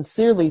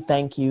sincerely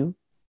thank you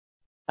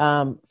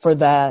for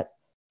that.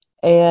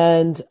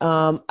 And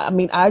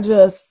I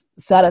just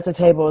sat at the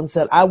table and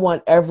said, I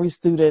want every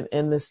student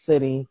in this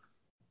city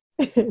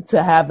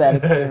to have that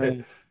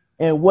experience.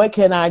 And what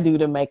can I do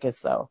to make it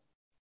so?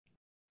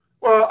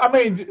 Well, I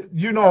mean,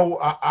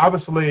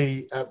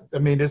 obviously,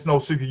 there's no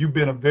secret. You've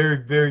been a very,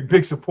 very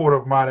big supporter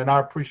of mine, and I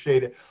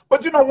appreciate it.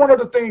 But, one of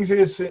the things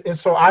is, and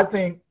so I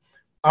think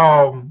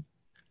I've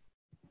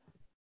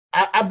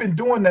been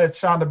doing that,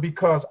 Chanda,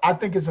 because I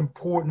think it's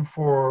important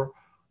for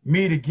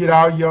me to get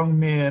our young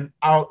men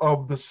out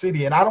of the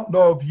city. And I don't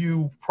know if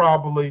you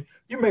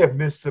may have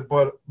missed it,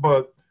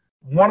 but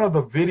one of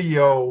the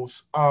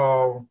videos,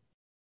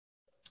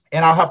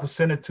 and I'll have to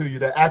send it to you,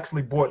 that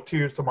actually brought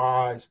tears to my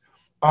eyes.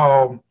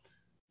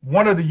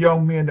 One of the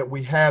young men that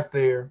we had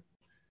there,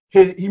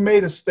 he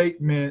made a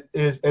statement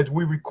as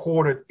we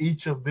recorded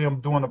each of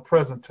them doing a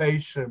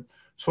presentation.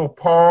 So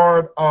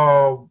part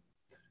of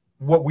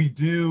what we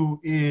do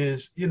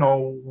is,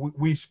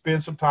 we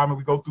spend some time and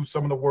we go through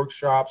some of the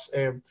workshops,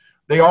 and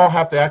they all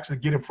have to actually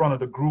get in front of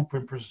the group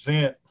and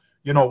present,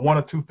 one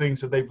or two things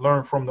that they've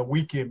learned from the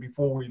weekend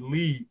before we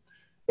leave.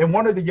 And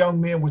one of the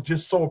young men was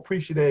just so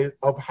appreciative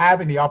of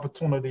having the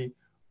opportunity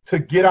to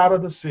get out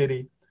of the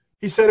city.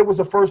 He said it was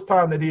the first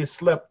time that he had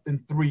slept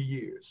in 3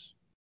 years.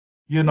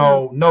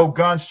 No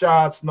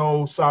gunshots,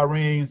 no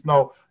sirens,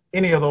 no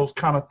any of those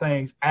kind of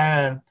things.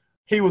 And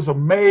he was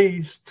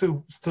amazed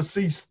to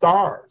see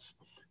stars.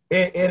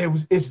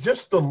 And it's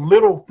just the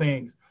little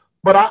things.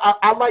 But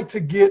I like to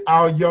get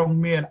our young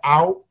men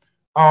out.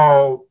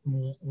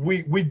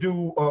 We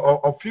do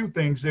a few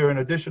things there in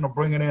addition to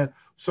bringing in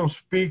some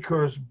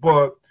speakers,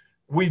 but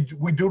we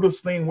do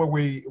this thing where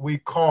we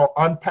call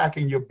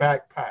unpacking your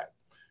backpack.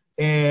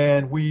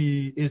 And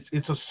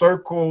it's a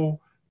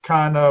circle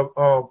kind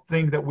of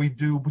thing that we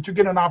do, but you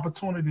get an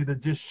opportunity to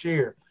just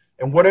share.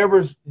 And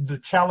whatever's the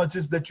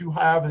challenges that you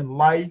have in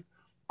life,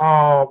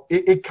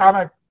 it kind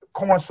of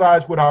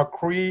coincides with our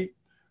creed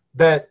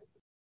that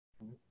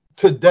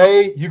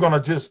today you're going to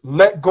just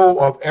let go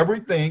of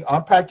everything,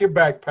 unpack your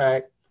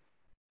backpack,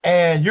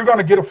 and you're going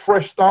to get a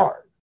fresh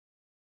start.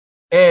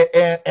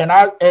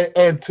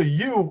 And to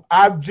you,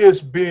 I've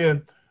just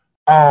been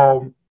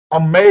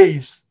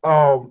amazed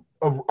of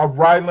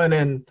Rylan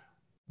and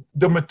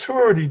the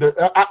maturity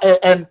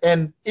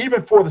and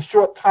even for the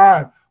short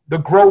time, the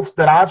growth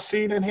that I've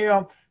seen in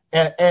him,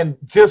 and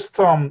just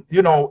and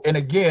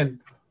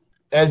again,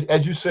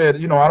 as you said, I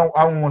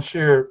don't want to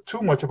share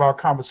too much of our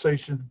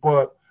conversations,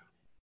 but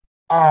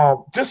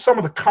just some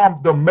of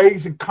the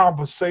amazing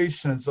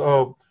conversations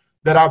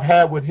that I've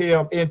had with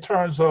him in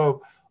terms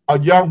of a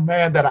young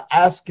man that are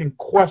asking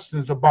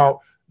questions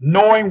about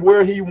knowing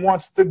where he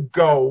wants to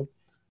go,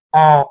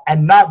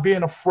 and not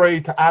being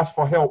afraid to ask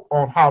for help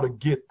on how to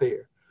get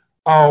there.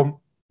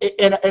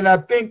 And I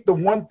think the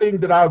one thing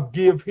that I'll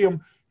give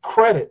him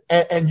credit,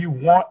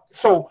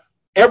 so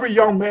every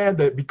young man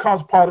that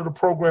becomes part of the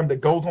program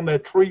that goes on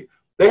that trip,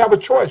 they have a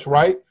choice,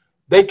 right?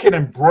 They can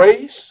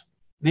embrace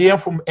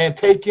and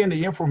take in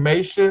the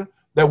information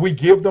that we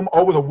give them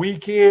over the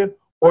weekend,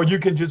 or you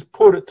can just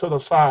put it to the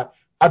side.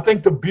 I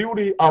think the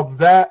beauty of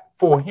that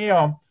for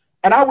him,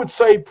 and I would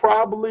say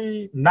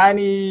probably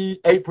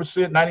 98%,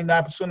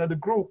 99% of the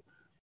group,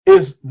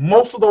 is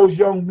most of those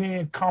young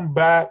men come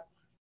back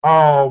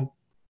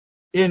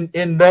in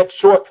that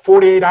short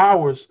 48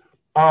 hours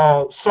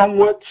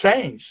somewhat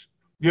changed,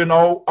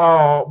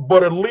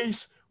 but at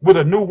least with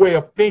a new way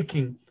of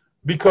thinking,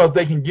 because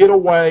they can get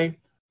away.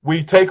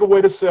 We take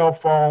away the cell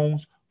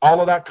phones,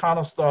 all of that kind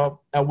of stuff,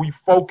 and we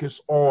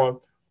focus on.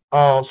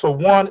 So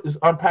one is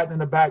unpacking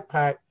the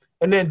backpack,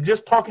 and then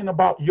just talking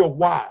about your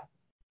why.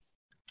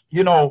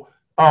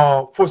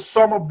 For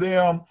some of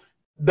them,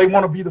 they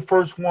want to be the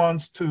first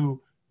ones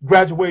to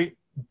graduate,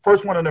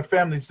 first one in their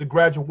families to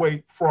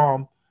graduate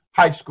from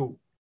high school.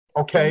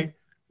 Okay,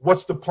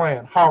 what's the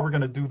plan? How are we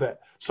going to do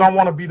that? Some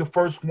want to be the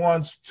first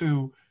ones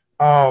to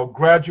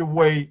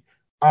graduate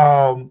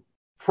from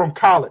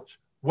college.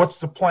 What's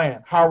the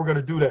plan? How are we going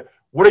to do that?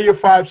 What are your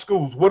 5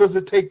 schools? What does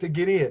it take to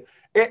get in?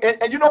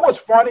 And you know what's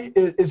funny?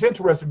 It's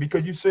interesting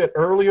because you said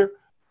earlier,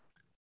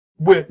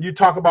 when you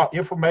talk about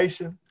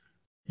information,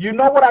 you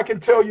know what I can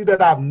tell you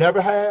that I've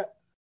never had?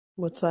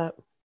 What's that?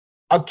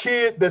 A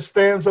kid that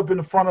stands up in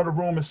the front of the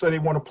room and say they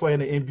want to play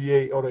in the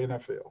NBA or the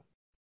NFL.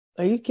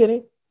 Are you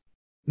kidding?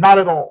 Not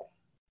at all.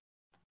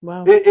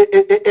 Wow.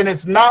 And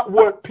it's not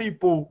what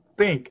people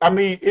think. I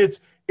mean, it's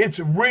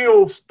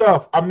real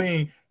stuff. I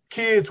mean,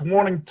 kids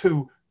wanting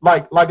to,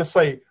 like I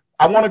say,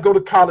 I want to go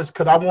to college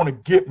because I want to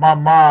get my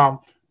mom,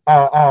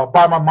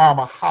 buy my mom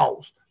a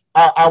house.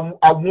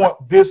 I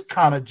want this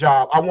kind of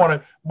job. I want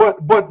to,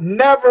 but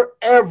never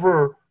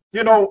ever,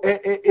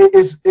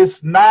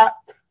 it's not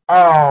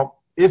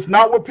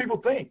what people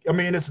think. I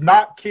mean, it's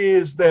not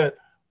kids that,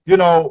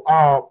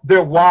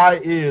 their why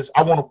is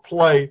I want to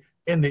play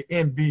in the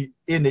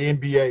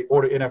NBA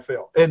or the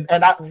NFL. And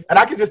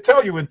I can just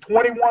tell you in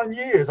 21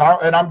 years,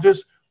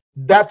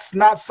 that's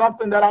not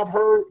something that I've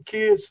heard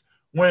kids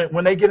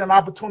when they get an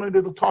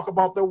opportunity to talk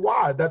about their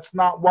why. That's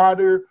not why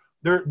they're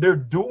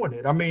doing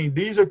it. I mean,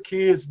 these are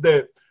kids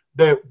that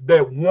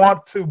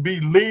want to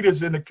be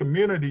leaders in the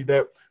community,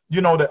 that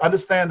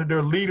understand that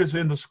they're leaders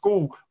in the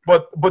school,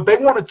 but they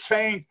want to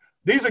change.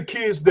 These are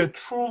kids that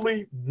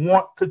truly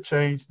want to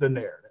change the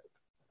narrative.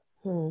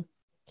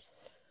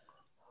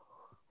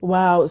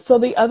 Wow. So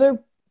the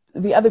other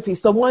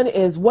piece. So one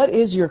is, what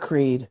is your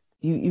creed?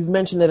 You've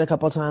mentioned it a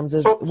couple of times.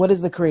 What is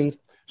the creed?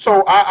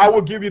 So I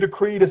will give you the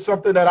creed. It's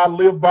something that I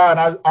live by, and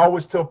I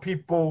always tell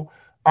people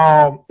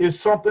it's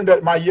something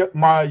that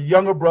my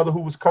younger brother,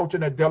 who was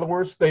coaching at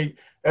Delaware State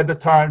at the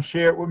time,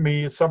 shared with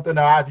me. It's something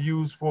that I've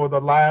used for the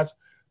last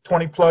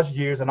 20 plus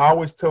years, and I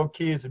always tell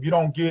kids, if you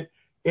don't get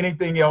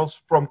anything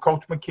else from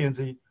Coach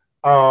McKenzie,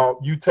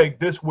 you take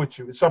this with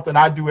you. It's something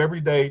I do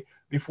every day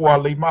before I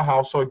leave my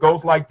house. So it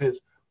goes like this,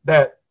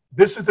 that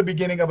this is the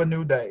beginning of a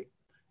new day.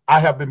 I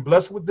have been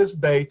blessed with this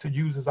day to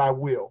use as I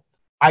will.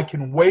 I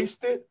can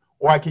waste it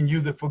or I can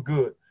use it for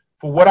good.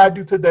 For what I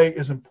do today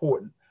is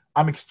important.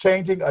 I'm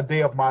exchanging a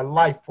day of my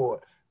life for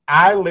it.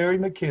 I, Larry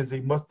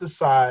McKenzie, must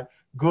decide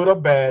good or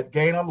bad,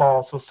 gain or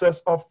loss,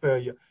 success or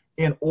failure,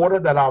 in order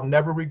that I'll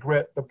never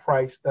regret the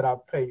price that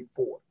I've paid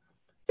for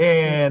it.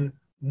 And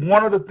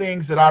one of the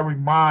things that I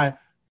remind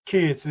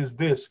kids is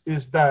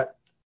that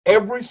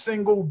every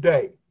single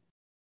day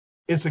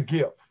is a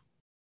gift.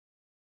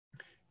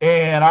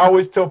 And I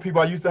always tell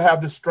people, I used to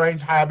have this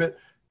strange habit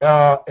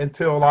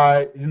until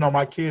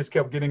my kids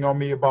kept getting on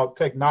me about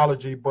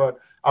technology, but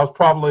I was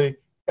probably,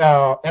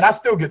 and I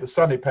still get the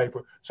Sunday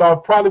paper. So I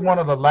was probably one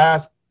of the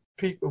last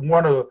people,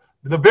 one of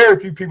the very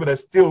few people that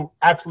still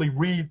actually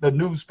read the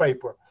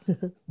newspaper.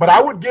 But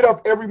I would get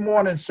up every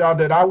morning,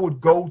 Chanda, and I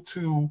would go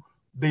to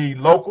the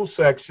local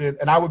section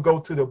and I would go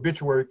to the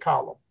obituary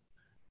column.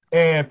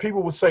 And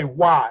people would say,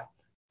 why?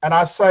 And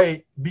I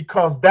say,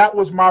 because that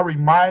was my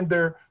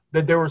reminder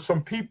that there were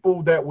some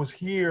people that was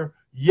here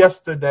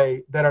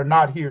yesterday that are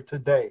not here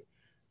today.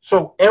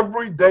 So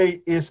every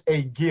day is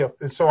a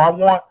gift. And so I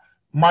want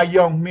my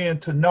young men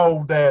to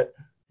know that,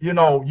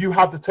 you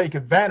have to take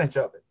advantage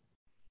of it.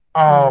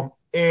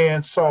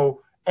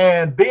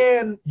 And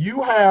then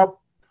you have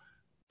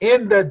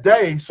in that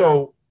day,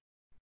 so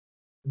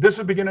this is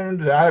the beginning of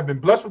the day. I have been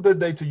blessed with the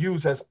day to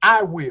use as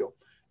I will.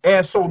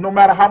 And so no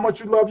matter how much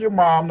you love your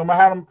mom, no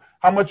matter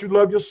how much you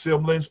love your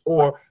siblings,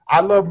 or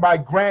I love my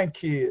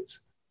grandkids,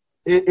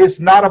 it's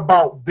not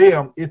about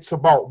them. It's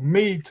about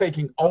me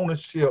taking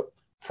ownership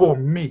for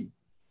me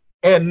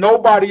and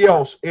nobody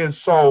else. And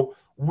so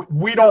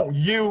we don't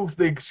use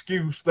the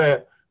excuse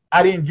that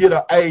I didn't get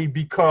an A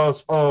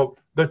because of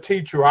the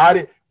teacher.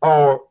 I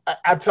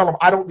tell them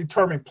I don't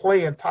determine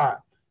playing time,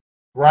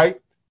 right?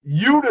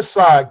 You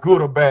decide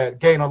good or bad,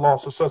 gain or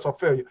loss, success or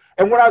failure.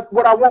 And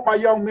what I want my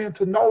young men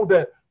to know,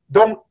 that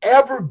don't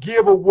ever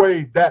give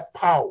away that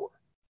power.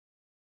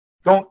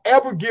 Don't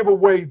ever give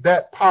away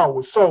that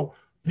power. So,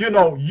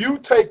 you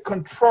take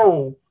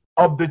control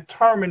of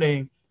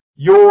determining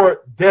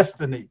your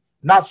destiny,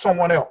 not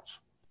someone else.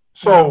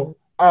 So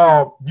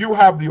you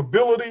have the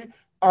ability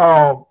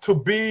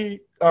to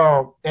be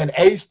an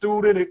A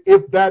student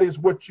if that is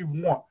what you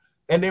want.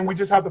 And then we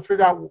just have to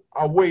figure out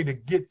a way to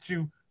get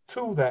you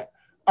to that.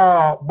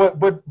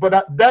 But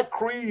that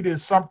creed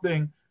is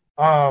something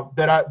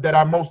that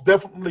I most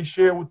definitely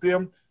share with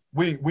them.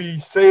 We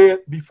say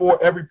it before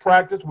every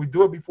practice. We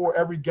do it before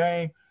every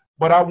game.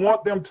 But I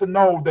want them to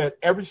know that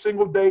every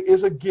single day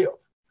is a gift.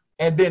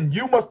 And then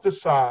you must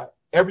decide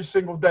every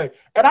single day.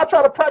 And I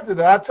try to practice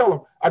that. I tell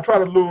them, I try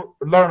to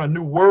learn a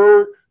new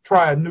word,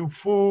 try a new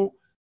food.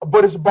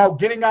 But it's about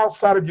getting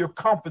outside of your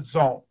comfort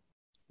zone,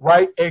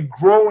 right? And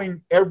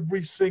growing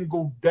every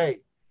single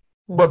day.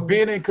 But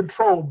being in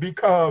control,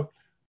 because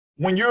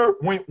when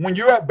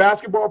you're at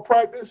basketball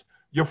practice,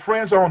 your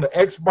friends are on the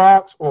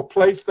Xbox or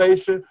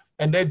PlayStation,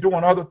 and they're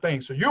doing other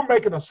things. So you're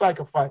making a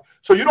sacrifice.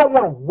 So you don't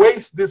want to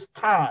waste this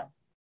time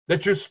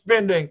that you're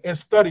spending in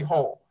study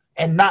hall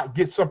and not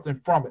get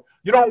something from it.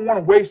 You don't want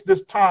to waste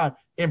this time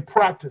in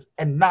practice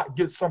and not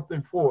get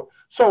something for it.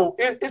 So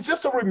it's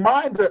just a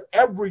reminder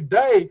every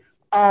day.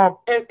 And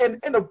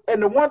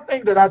the one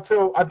thing that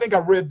I think I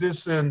read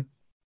this in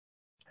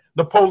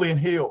Napoleon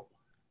Hill,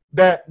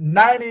 that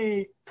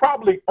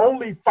probably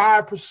only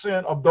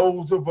 5% of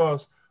those of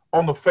us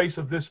on the face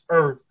of this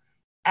earth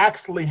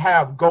actually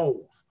have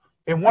goals.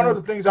 And one of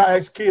the things I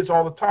ask kids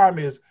all the time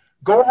is,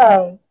 go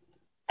home,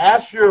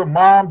 ask your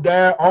mom,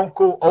 dad,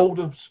 uncle,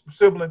 older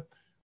sibling,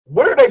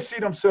 where do they see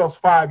themselves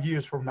 5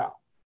 years from now?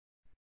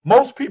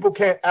 Most people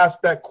can't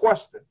ask that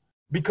question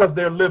because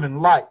they're living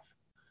life.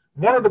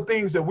 One of the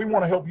things that we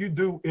want to help you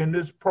do in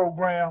this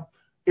program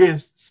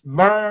is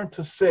learn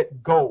to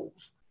set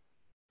goals.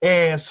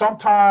 And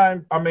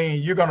sometimes, I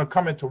mean, you're going to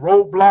come into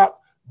roadblock,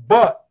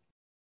 but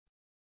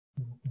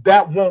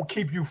that won't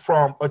keep you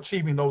from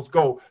achieving those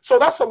goals. So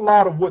that's a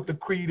lot of what the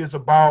creed is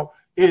about,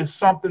 is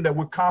something that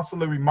we're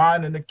constantly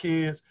reminding the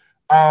kids.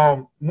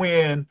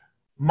 When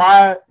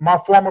my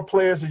former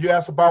players, as you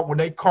asked about, when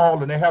they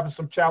call and they're having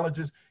some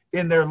challenges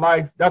in their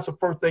life, that's the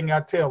first thing I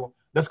tell them.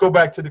 Let's go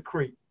back to the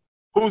creed.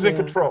 Who's in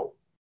control?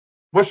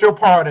 What's your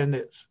part in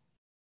this?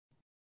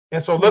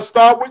 And so let's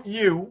start with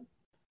you,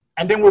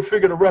 and then we'll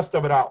figure the rest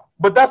of it out.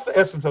 But that's the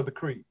essence of the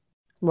creed.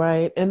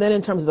 Right. And then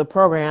in terms of the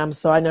program,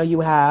 so I know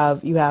you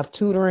have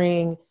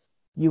tutoring,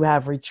 you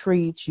have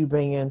retreats, you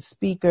bring in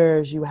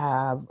speakers, you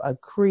have a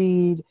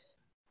creed.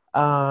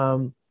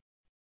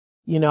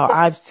 You know,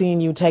 I've seen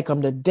you take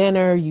them to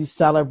dinner, you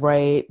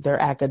celebrate their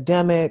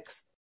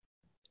academics.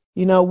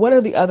 You know, what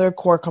are the other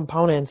core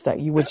components that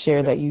you would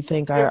share that you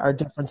think are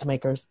difference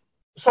makers?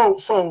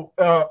 So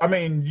I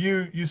mean,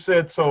 you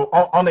said, so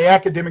on the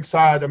academic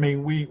side, I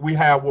mean, we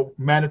have a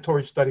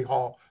mandatory study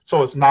hall,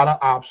 so it's not an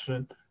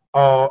option.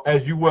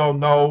 As you well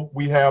know,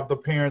 we have the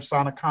parents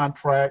sign a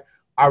contract.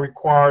 I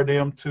require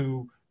them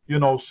to, you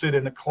know, sit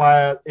in the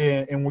class,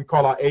 and we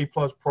call our A+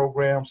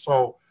 program.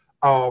 So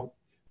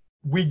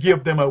we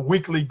give them a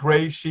weekly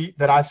grade sheet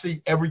that I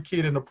see every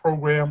kid in the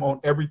program on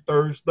every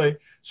Thursday.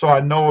 So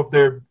I know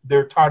if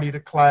they're tardy to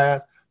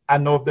class. I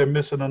know if they're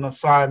missing an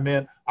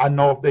assignment. I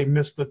know if they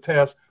missed the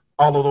test,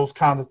 all of those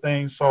kinds of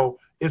things. So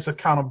it's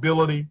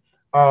accountability.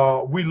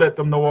 We let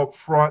them know up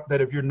front that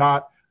if you're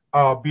not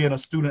being a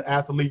student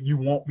athlete, you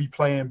won't be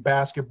playing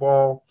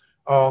basketball.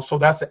 So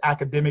that's the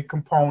academic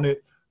component.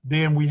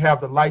 Then we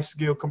have the life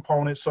skill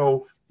component.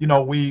 So, you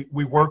know, we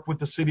work with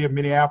the city of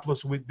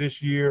Minneapolis with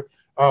this year.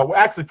 Well,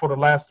 actually, for the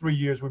last 3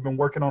 years, we've been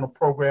working on a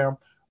program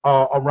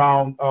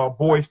around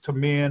boys to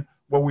men,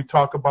 where we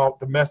talk about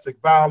domestic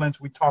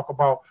violence. We talk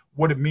about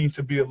what it means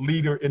to be a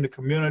leader in the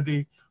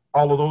community,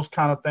 all of those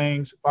kind of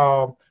things.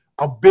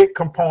 A big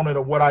component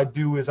of what I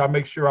do is I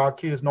make sure our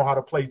kids know how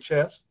to play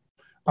chess.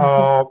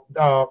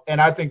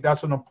 And I think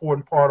that's an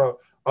important part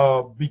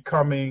of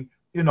becoming,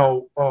 you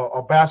know,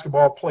 a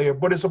basketball player.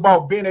 But it's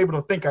about being able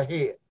to think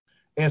ahead.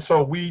 And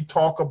so we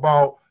talk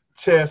about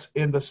chess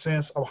in the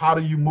sense of how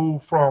do you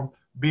move from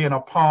being a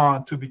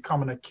pawn to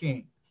becoming a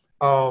king.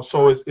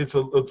 So it's a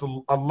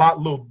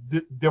little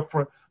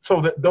different.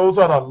 So those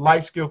are the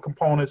life skill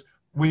components.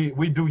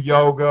 We do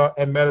yoga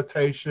and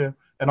meditation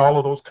and all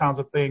of those kinds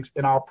of things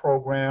in our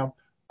program.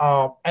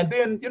 And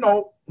then, you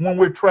know, when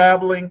we're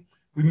traveling,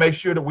 we make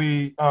sure that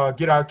we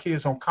get our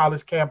kids on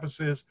college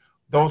campuses,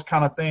 those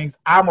kind of things.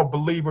 I'm a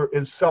believer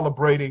in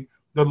celebrating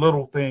the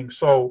little things.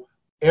 So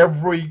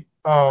every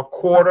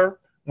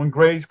quarter, when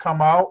grades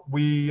come out,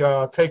 we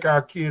take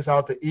our kids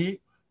out to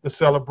eat to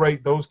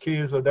celebrate those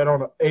kids that are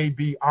on an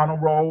A/B honor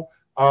roll,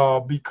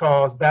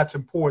 because that's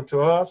important to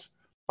us,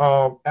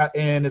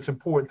 and it's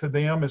important to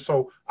them. And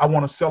so I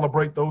want to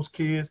celebrate those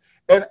kids.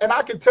 And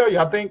I can tell you,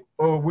 I think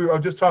we were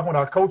just talking with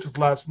our coaches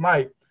last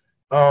night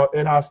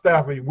and our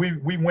staff.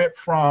 We went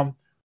from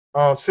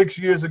 6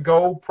 years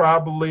ago,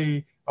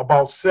 probably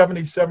about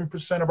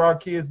 77% of our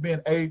kids being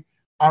A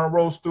honor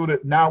roll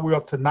student. Now we're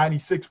up to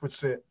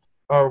 96%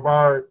 of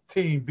our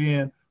team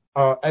being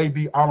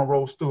A/B honor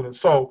roll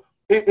students. So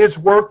it's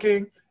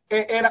working.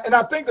 And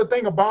I think the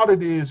thing about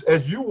it is,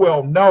 as you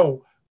well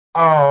know,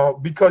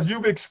 because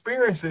you've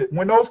experienced it,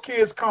 when those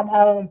kids come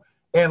home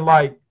and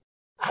like,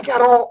 I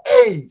got all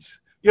A's,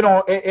 you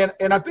know,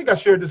 and I think I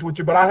shared this with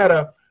you, but I had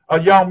a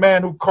young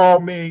man who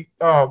called me.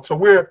 So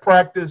we're at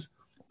practice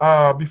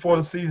before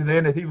the season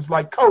ended. He was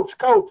like, Coach,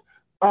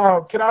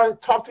 can I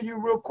talk to you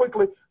real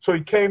quickly? So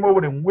he came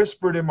over and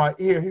whispered in my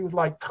ear. He was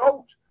like,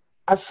 Coach,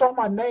 I saw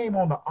my name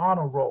on the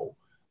honor roll.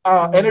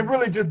 And it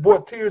really just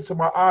brought tears to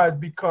my eyes,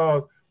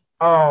 because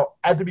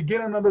at the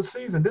beginning of the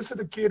season, this is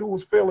the kid who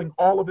was failing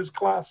all of his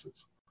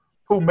classes,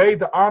 who made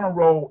the honor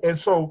roll. And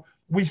so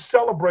we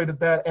celebrated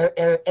that.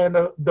 And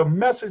the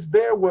message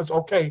there was,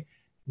 okay,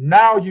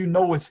 now you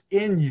know it's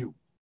in you.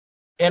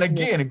 And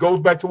again, it goes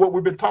back to what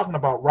we've been talking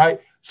about,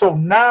 right? So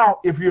now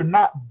if you're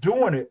not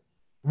doing it,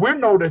 we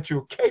know that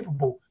you're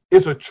capable.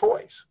 It's a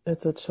choice.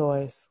 It's a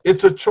choice.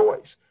 It's a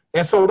choice.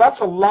 And so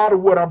that's a lot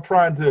of what I'm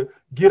trying to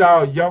get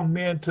our young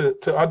men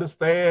to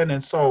understand.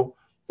 And so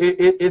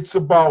it's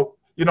about,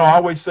 you know, I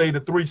always say the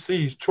 3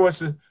 C's: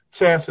 choices,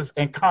 chances,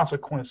 and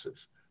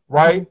consequences,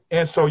 right? Mm-hmm.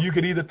 And so you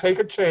could either take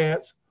a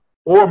chance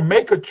or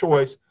make a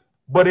choice,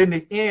 but in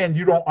the end,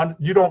 you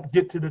don't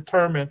get to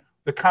determine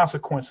the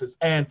consequences.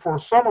 And for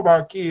some of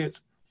our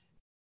kids,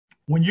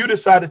 when you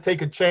decide to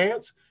take a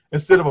chance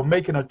instead of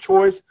making a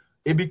choice,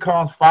 it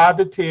becomes 5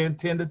 to 10,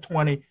 10 to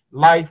 20,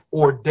 life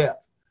or death.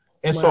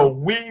 And so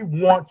we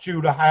want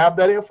you to have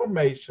that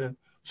information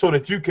so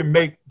that you can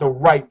make the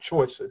right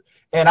choices.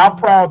 And I'm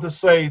proud to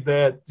say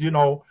that, you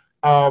know,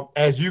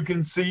 as you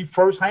can see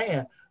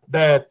firsthand,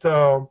 that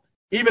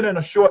even in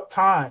a short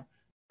time,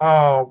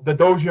 that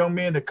those young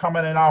men that come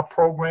in our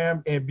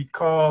program, and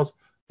because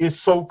it's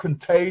so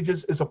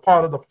contagious, it's a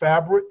part of the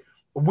fabric.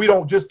 We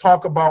don't just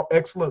talk about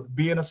excellence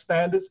being a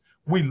standard.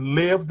 We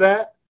live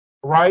that.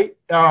 right?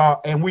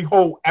 And we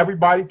hold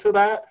everybody to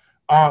that,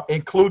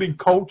 including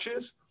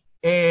coaches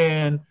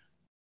and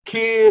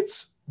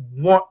kids.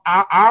 Want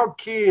our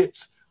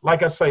kids,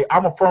 like I say,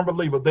 I'm a firm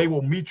believer. They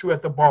will meet you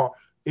at the bar.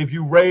 If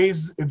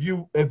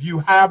you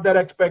have that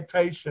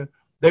expectation,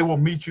 they will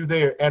meet you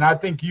there. And I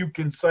think you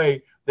can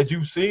say that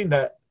you've seen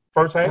that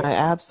firsthand. I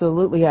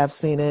absolutely have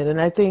seen it. And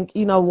I think,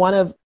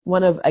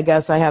 I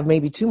guess I have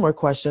maybe two more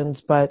questions,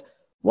 but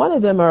one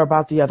of them are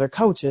about the other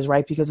coaches,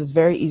 right? Because it's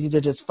very easy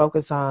to just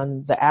focus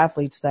on the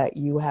athletes that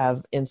you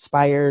have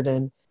inspired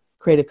and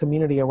created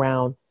community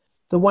around.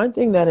 The one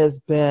thing that has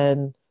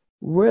been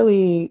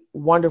really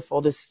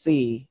wonderful to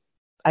see,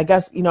 I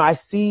guess, I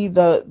see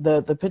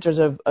the pictures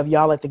of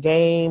y'all at the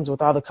games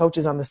with all the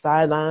coaches on the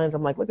sidelines.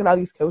 I'm like, look at all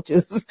these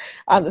coaches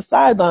on the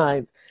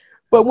sidelines.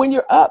 But when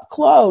you're up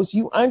close,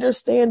 you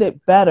understand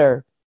it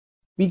better,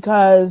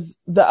 because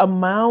the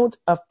amount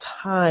of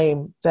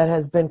time that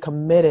has been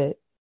committed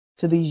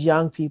to these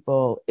young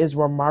people is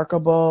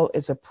remarkable.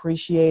 It's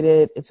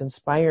appreciated. It's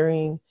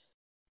inspiring.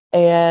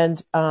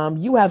 And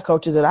you have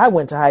coaches that I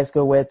went to high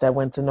school with that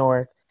went to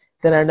North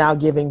that are now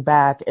giving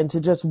back, and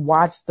to just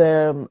watch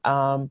them,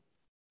 kind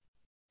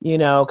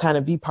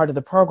of be part of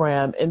the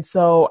program. And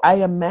so I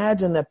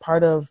imagine that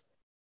part of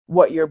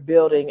what you're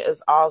building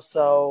is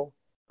also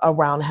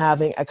around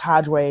having a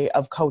cadre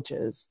of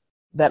coaches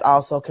that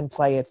also can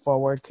play it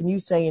forward. Can you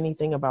say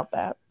anything about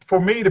that?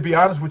 For me, to be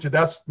honest with you,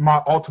 that's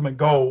my ultimate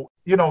goal.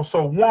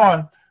 So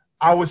one,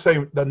 I would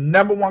say the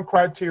number one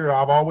criteria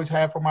I've always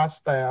had for my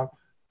staff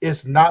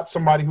is not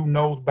somebody who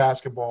knows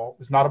basketball.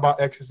 It's not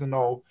about X's and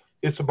O's.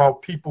 It's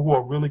about people who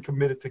are really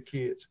committed to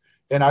kids.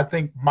 And I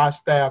think my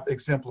staff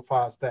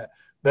exemplifies that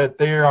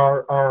they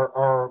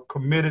are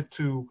committed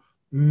to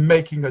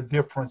making a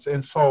difference.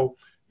 And so,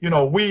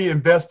 we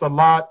invest a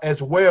lot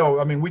as well.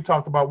 I mean, we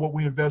talked about what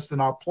we invest in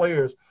our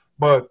players,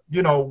 but,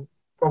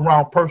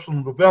 around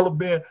personal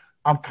development,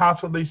 I'm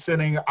constantly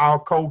sending our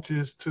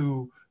coaches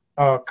to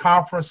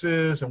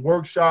conferences and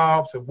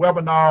workshops and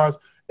webinars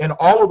and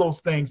all of those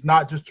things,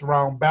 not just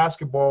around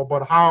basketball,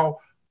 but how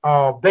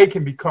they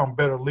can become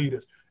better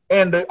leaders.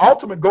 And the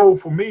ultimate goal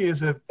for me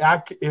is if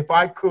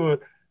I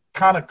could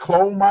kind of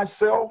clone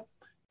myself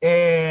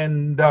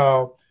and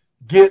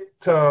get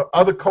to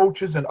other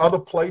coaches and other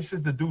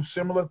places to do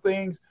similar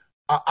things,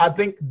 I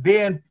think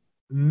then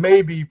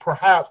maybe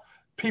perhaps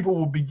people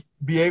will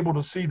be able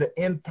to see the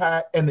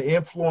impact and the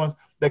influence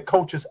that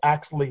coaches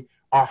actually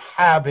are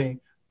having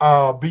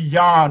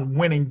beyond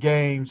winning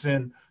games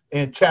and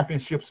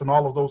championships and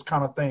all of those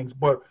kind of things,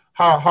 but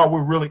how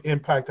we're really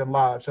impacting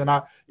lives. And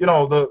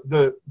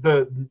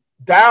the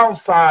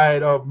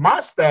downside of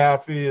my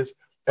staff is,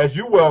 as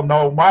you well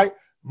know,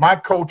 my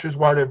coaches,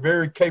 while they're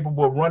very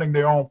capable of running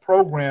their own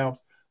programs,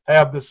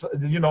 have this,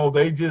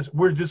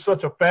 we're just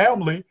such a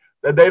family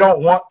that they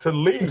don't want to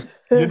leave,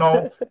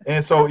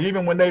 And so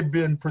even when they've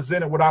been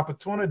presented with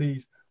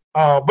opportunities,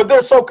 but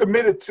they're so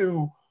committed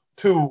to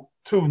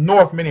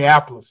North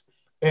Minneapolis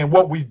and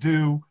what we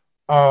do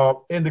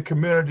in the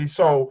community.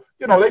 So,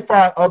 they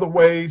find other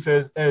ways,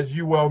 as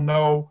you well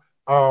know.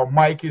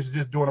 Mike is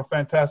just doing a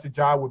fantastic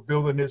job with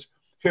building this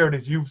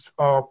Heritage Youth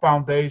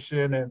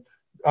Foundation and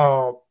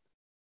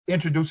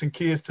introducing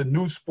kids to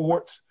new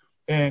sports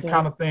and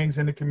kind of things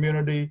in the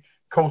community.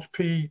 Coach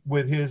Pete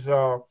with his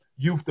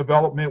youth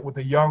development with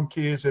the young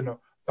kids and the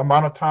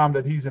amount of time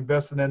that he's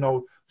investing in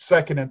those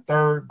second and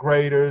third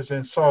graders.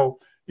 And so,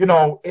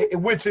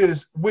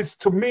 which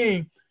to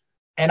me,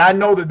 and I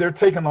know that they're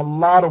taking a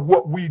lot of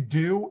what we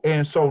do.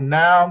 And so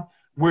now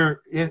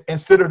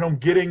instead of them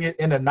getting it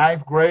in the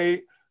ninth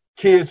grade,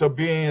 kids are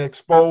being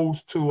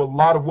exposed to a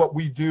lot of what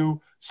we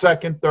do,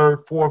 second,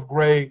 third, fourth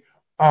grade.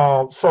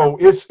 So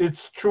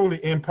it's truly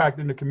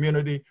impacting the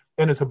community,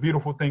 and it's a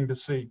beautiful thing to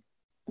see.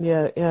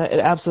 Yeah, it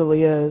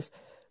absolutely is.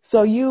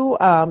 So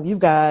you've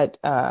got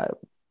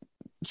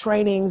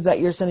trainings that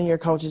you're sending your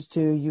coaches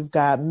to. You've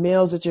got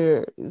meals that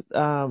you're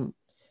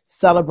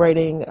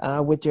celebrating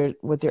with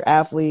your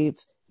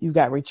athletes. You've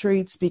got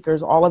retreats,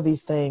 speakers, all of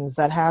these things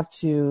that have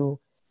to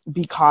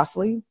be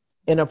costly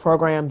in a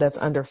program that's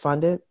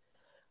underfunded.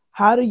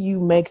 How do you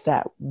make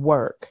that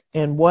work?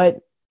 And what,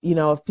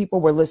 if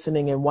people were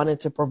listening and wanted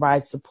to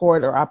provide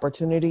support or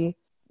opportunity,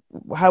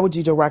 how would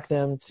you direct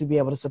them to be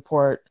able to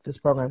support this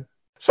program?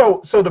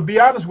 So to be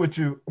honest with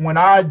you, when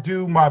I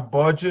do my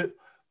budget,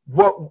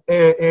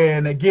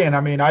 and again,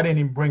 I mean, I didn't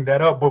even bring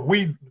that up, but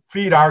we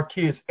feed our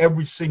kids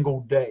every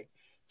single day.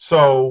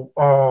 So,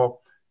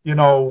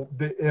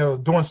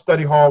 during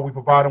study hall, we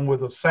provide them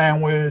with a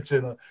sandwich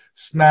and a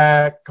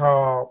snack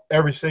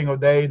every single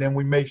day. Then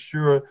we make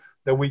sure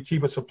that we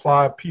keep a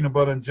supply of peanut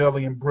butter and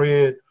jelly and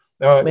bread.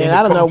 Man,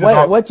 I don't know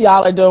what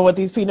y'all are doing with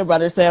these peanut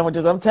butter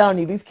sandwiches. I'm telling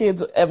you, these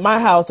kids at my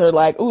house are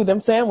like, ooh, them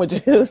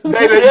sandwiches.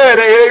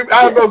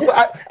 I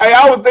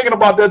was thinking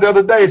about that the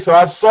other day. So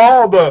I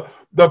saw the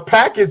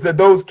packets that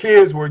those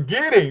kids were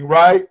getting,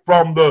 right,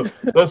 from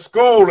the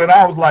school. And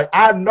I was like,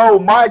 I know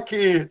my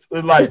kids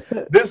are like,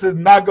 this is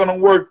not going to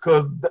work,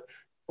 because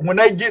when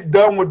they get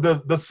done with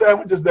the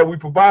sandwiches that we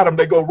provide them,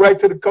 they go right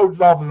to the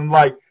coach's office and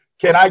like,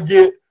 can I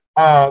get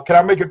Can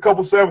I make a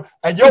couple sandwiches?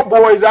 And your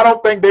boys, I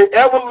don't think they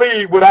ever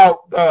leave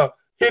without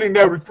hitting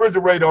their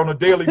refrigerator on a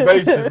daily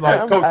basis.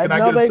 Like, Coach, can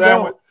I get a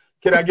sandwich?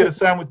 Can I get a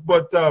sandwich?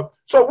 But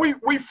so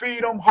we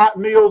feed them hot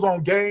meals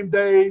on game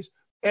days.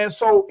 And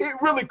so it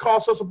really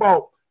costs us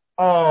about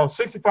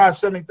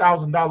 $65,000,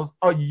 $70,000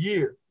 a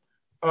year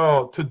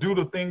to do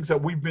the things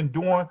that we've been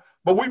doing.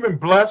 But we've been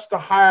blessed to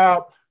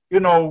have,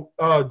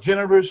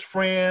 generous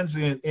friends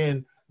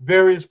in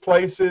various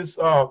places,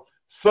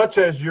 such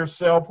as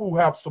yourself, who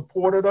have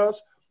supported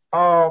us.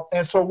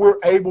 And so we're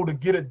able to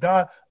get it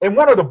done. And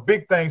one of the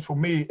big things for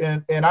me,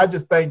 and I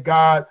just thank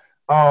God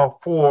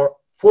for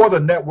the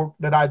network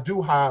that I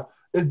do have,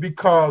 is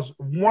because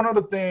one of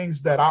the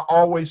things that I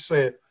always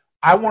said,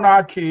 I want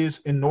our kids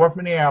in North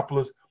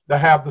Minneapolis to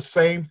have the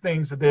same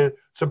things that their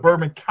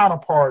suburban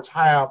counterparts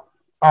have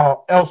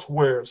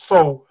elsewhere.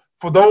 So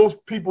for those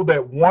people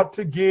that want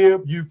to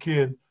give, you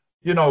can,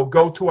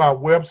 go to our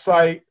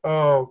website,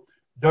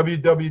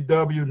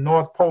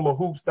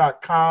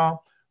 www.northpolarhoops.com.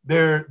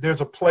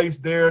 There's a place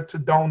there to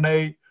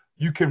donate.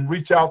 You can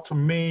reach out to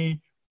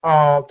me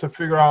to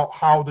figure out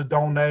how to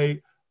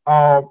donate.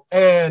 So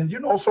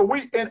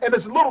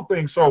it's little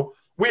things. So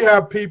we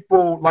have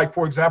people, like,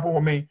 for example,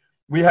 with me,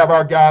 we have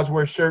our guys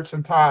wear shirts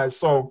and ties.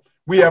 So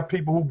we have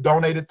people who've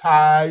donated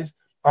ties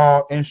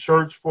and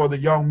shirts for the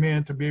young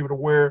men to be able to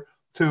wear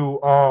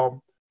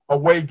to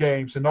away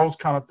games and those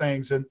kind of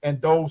things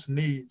and those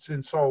needs.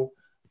 And so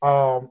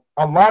a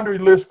laundry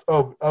list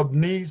of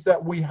needs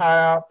that we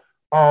have.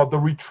 The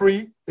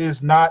retreat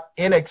is not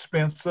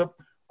inexpensive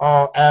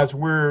as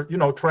we're,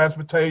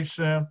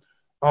 transportation,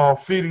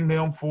 feeding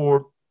them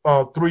for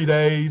 3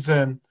 days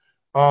and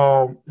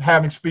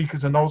having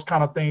speakers and those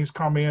kind of things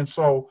come in.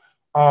 So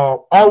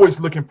always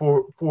looking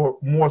for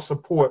more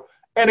support.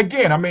 And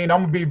again, I'm going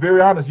to be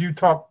very honest. You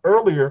talked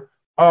earlier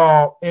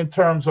in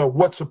terms of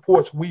what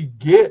supports we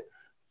get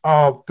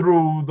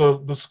through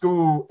the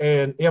school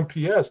and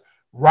MPS.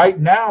 Right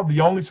now, the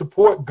only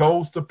support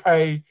goes to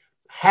pay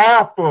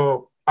half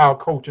of our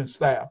coaching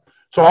staff.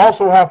 So I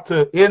also have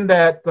to, in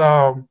that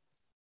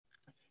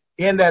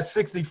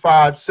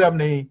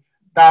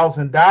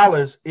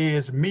 $65,000-$70,000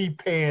 is me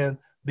paying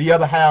the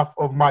other half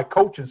of my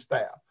coaching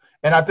staff.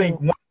 And I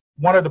think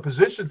one of the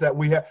positions that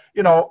we have,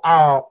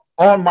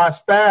 on my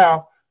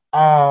staff,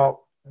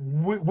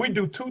 we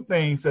do two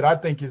things that I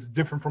think is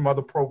different from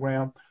other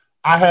programs.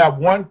 I have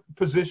one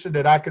position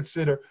that I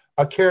consider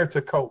a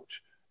character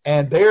coach,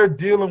 and they're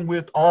dealing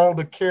with all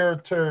the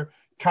character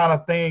kind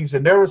of things,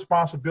 and their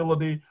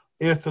responsibility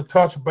is to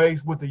touch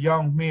base with the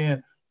young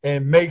men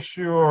and make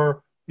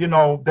sure,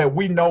 that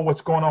we know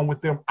what's going on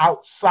with them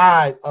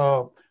outside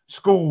of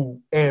school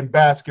and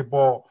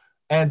basketball.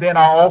 And then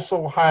I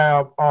also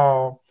have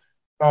a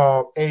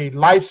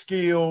life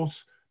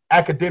skills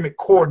academic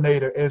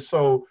coordinator. And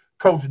so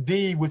Coach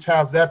D, which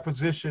has that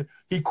position,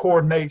 he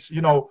coordinates,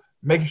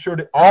 making sure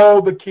that all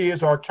the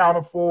kids are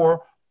accounted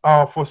for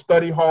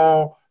study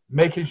hall,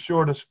 making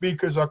sure the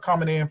speakers are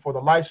coming in for the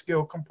life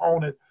skill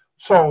component.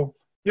 So,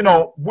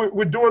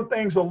 we're doing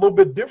things a little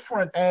bit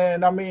different.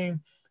 And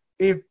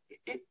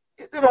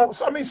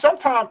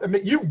sometimes,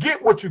 you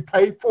get what you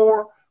pay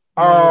for.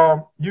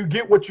 You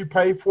get what you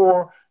pay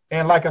for.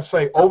 And like I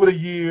say, over the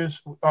years,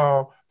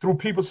 through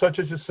people such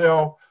as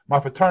yourself,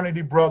 my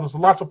fraternity brothers,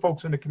 lots of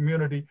folks in the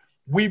community,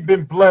 we've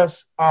been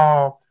blessed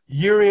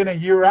year in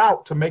and year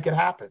out to make it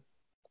happen.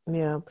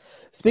 Yeah.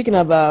 Speaking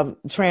of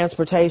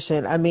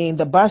transportation,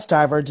 the bus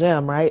driver,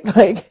 Jim, right?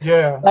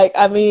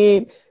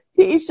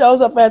 He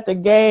shows up at the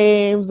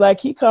games,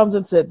 he comes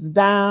and sits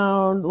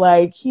down,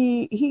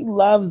 he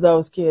loves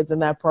those kids in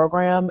that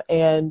program.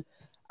 And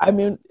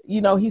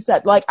he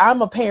said,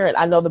 I'm a parent,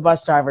 I know the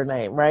bus driver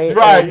name, right?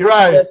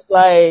 Right. It's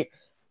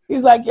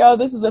he's like, yo,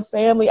 this is a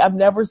family. I've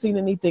never seen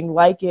anything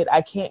like it.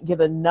 I can't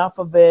get enough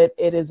of it.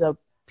 It is a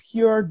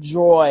pure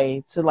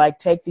joy to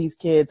take these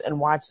kids and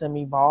watch them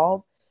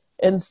evolve.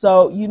 And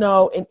so,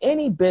 in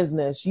any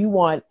business, you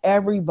want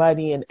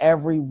everybody in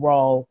every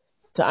role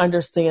to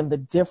understand the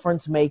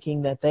difference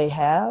making that they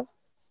have.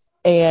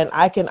 And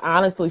I can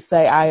honestly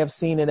say I have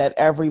seen it at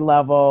every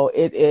level.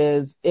 It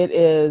is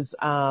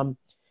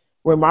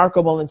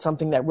remarkable and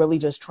something that really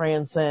just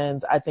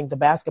transcends, I think, the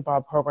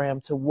basketball program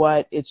to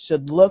what it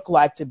should look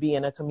like to be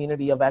in a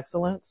community of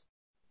excellence.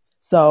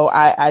 So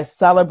I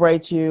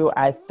celebrate you.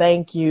 I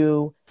thank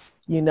you.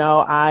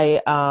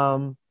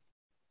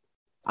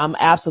 I'm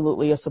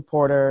absolutely a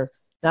supporter.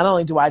 Not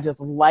only do I just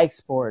like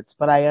sports,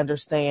 but I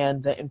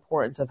understand the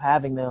importance of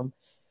having them.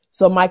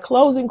 So my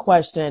closing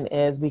question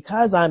is,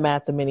 because I'm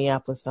at the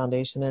Minneapolis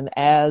Foundation, and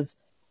as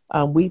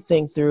we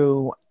think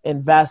through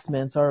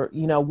investments, or,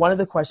 one of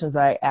the questions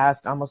I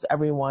ask almost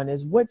everyone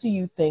is, what do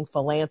you think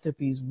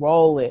philanthropy's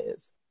role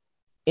is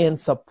in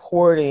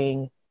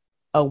supporting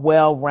a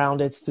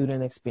well-rounded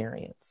student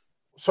experience?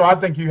 So I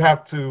think you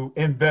have to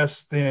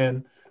invest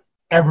in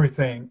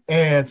everything.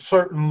 And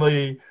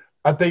certainly,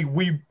 I think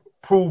we've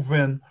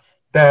proven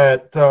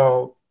that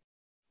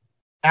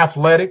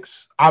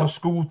athletics, out of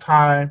school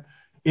time,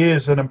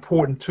 is an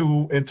important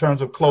tool in terms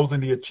of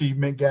closing the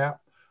achievement gap.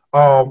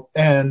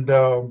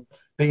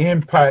 the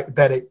impact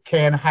that it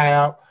can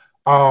have.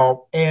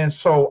 And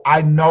so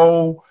I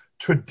know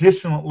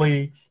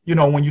traditionally,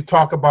 when you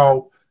talk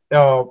about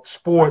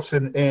sports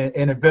and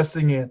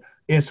investing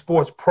in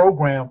sports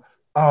program,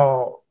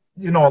 a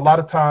lot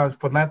of times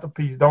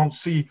philanthropies don't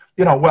see,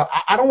 well,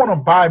 I don't want to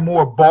buy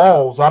more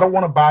balls. I don't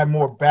want to buy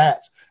more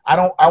bats. I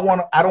don't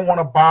want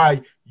to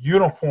buy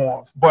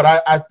uniforms. But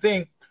I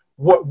think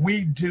what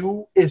we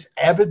do is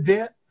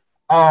evident,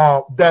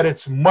 that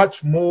it's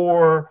much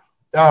more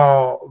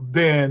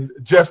than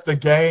just a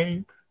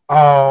game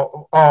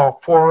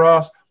for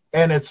us.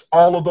 And it's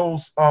all of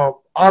those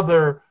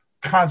other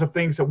kinds of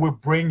things that we're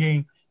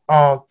bringing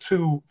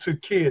to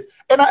kids.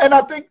 And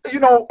I think,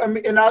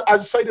 I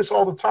say this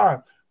all the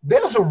time.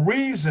 There's a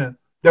reason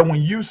that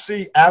when you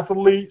see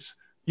athletes,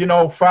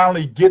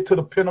 finally get to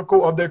the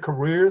pinnacle of their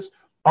careers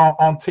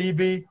on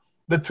TV,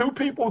 the two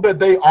people that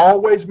they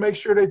always make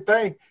sure they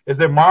thank is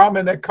their mom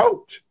and their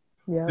coach.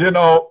 Yeah.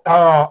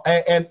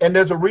 And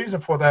there's a reason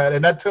for that.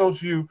 And that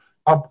tells you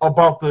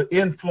about the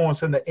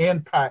influence and the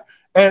impact.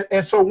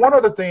 And so one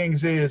of the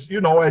things is,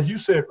 as you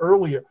said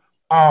earlier,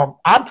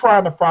 I'm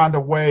trying to find a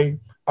way.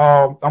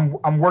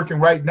 I'm working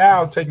right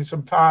now, taking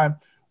some time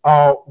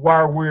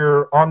while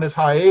we're on this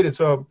hiatus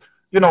of,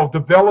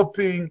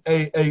 developing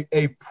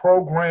a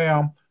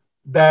program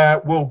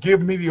that will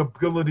give me the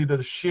ability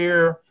to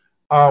share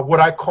what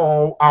I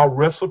call our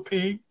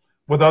recipe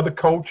with other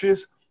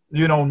coaches,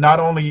 not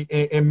only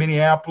in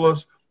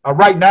Minneapolis,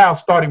 right now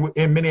starting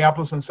in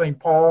Minneapolis and St.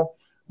 Paul,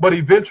 but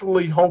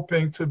eventually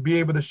hoping to be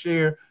able to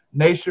share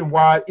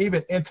nationwide,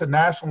 even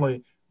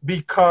internationally,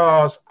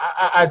 because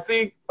I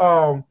think,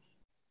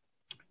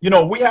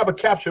 we have a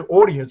captured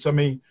audience. I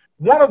mean,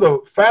 one of the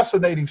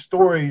fascinating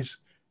stories,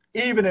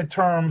 even in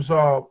terms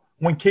of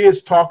when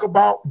kids talk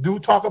about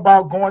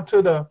going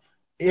to the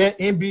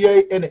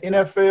NBA and the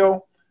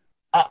NFL,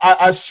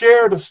 I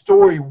shared a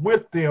story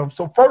with them.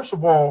 So first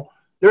of all,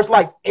 there's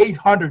like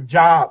 800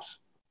 jobs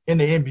in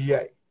the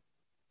NBA,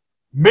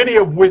 many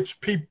of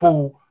which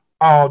people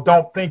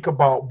don't think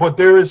about. But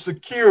there is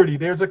security,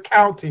 there's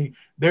accounting,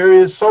 there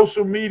is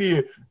social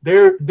media,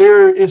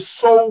 there is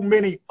so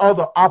many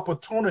other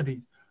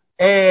opportunities.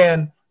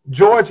 And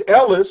George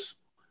Ellis,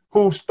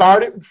 who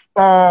started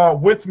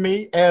with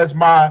me as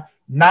my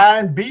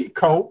 9B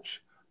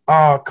coach,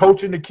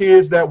 coaching the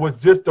kids that was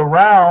just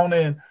around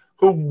and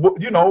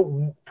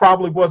who,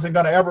 probably wasn't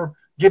going to ever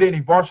get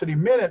any varsity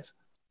minutes.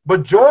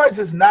 But George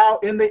is now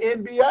in the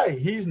NBA.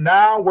 He's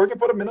now working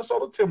for the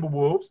Minnesota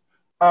Timberwolves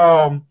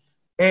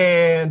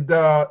and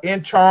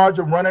in charge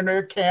of running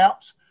their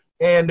camps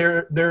and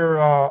their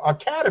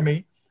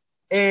academy.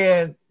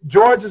 And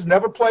George has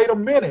never played a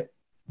minute,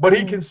 but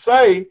he can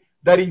say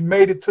that he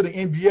made it to the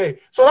NBA.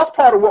 So that's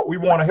part of what we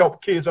want to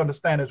help kids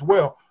understand as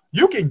well.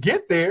 You can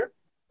get there,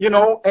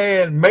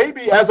 and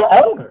maybe as an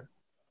owner,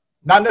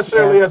 not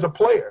necessarily as a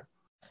player.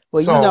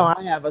 Well,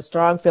 I have a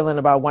strong feeling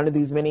about one of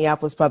these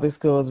Minneapolis public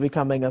schools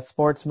becoming a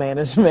sports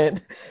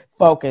management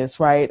focus,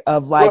 right?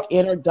 Of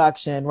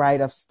introduction, right?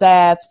 Of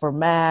stats for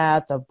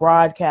math, of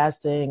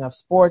broadcasting, of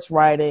sports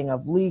writing,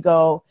 of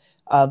legal,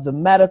 of the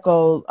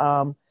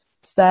medical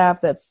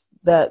staff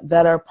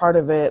that are part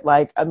of it.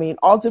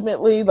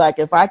 Ultimately,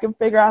 if I can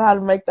figure out how to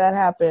make that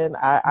happen,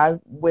 I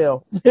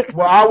will.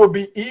 Well, I will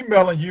be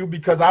emailing you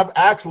because I've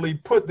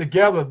actually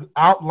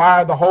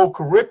outlined the whole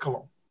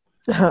curriculum.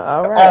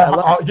 All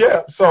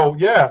right. So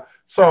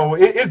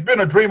it's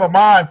been a dream of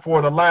mine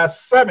for the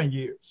last 7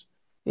 years.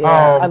 Yeah,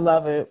 I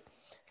love it.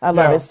 I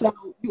love it. So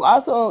you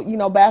also,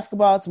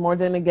 basketball, it's more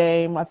than a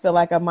game. I feel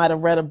like I might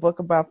have read a book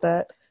about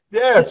that.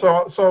 Yeah.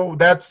 So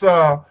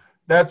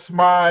that's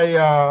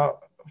my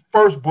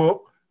first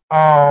book.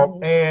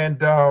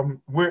 And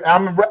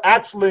I'm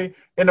actually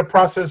in the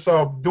process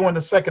of doing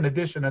the second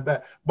edition of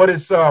that. But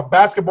it's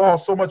basketball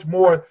so much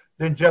more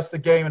than just a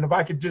game. And if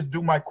I could just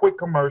do my quick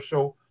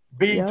commercial,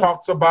 B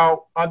talks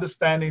about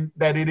understanding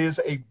that it is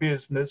a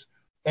business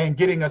and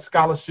getting a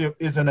scholarship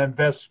is an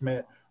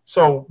investment.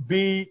 So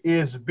B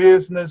is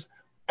business.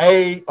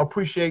 A,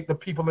 appreciate the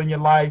people in your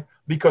life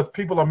because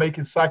people are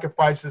making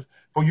sacrifices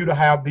for you to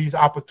have these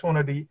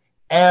opportunities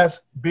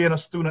as being a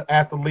student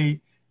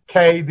athlete.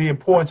 K, the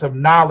importance of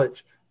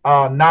knowledge.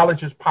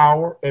 Knowledge is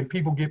power and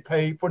people get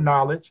paid for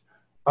knowledge.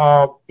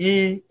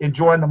 E,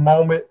 enjoying the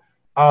moment.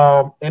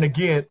 And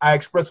again, I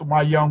express with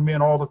my young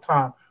men all the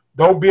time.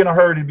 Don't be in a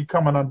hurry to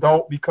become an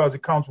adult because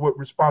it comes with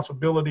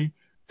responsibility.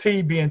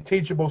 T, being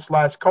teachable /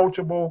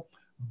 coachable.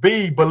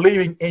 B,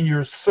 believing in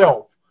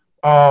yourself.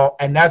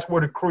 And that's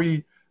where the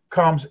creed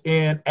comes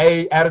in.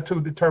 A,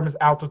 attitude determines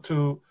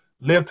altitude.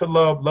 Live to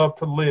love, love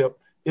to live.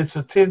 It's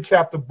a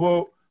 10-chapter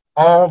book,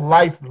 all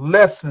life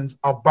lessons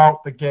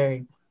about the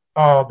game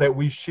that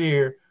we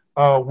share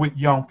with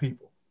young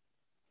people.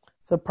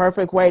 It's a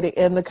perfect way to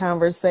end the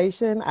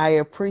conversation. I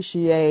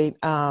appreciate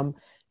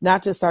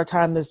not just our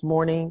time this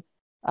morning,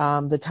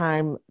 the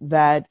time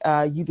that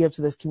you give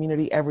to this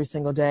community every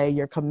single day,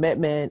 your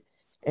commitment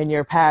and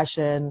your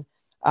passion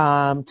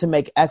to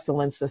make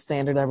excellence the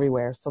standard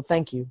everywhere. So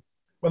thank you.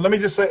 But let me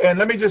just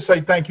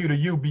say thank you to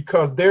you,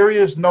 because there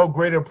is no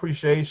greater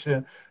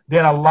appreciation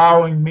than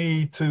allowing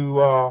me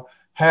to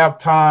have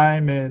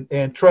time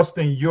and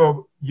trusting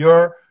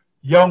your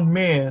young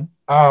men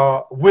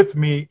with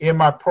me in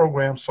my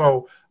program.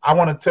 So I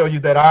want to tell you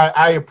that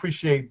I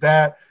appreciate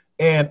that,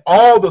 and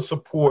all the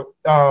support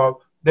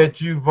that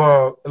you've,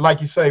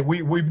 like you say,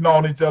 we've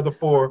known each other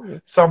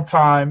for some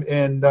time,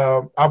 and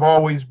I've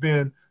always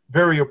been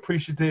very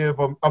appreciative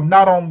of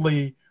not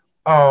only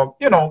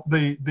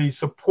the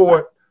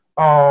support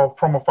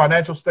from a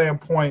financial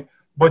standpoint,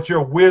 but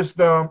your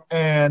wisdom.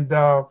 And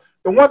the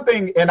one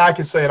thing, and I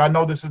can say it, I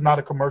know this is not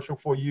a commercial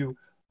for you,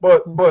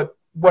 but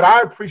what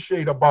I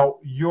appreciate about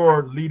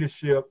your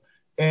leadership,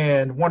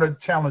 and one of the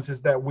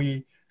challenges that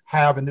we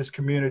have in this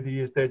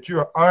community, is that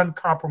you're an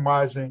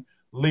uncompromising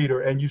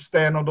leader, and you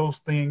stand on those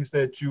things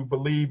that you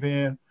believe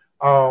in,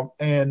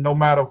 and no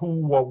matter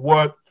who or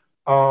what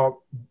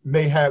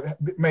may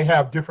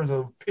have difference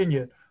of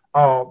opinion,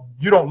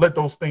 you don't let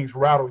those things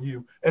rattle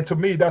you. And to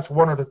me, that's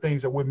one of the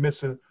things that we're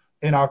missing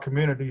in our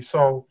community.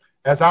 So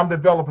as I'm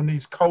developing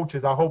these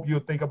coaches, I hope you'll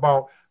think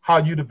about how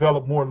you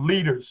develop more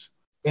leaders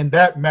in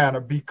that manner,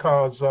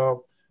 because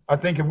I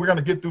think if we're going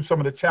to get through some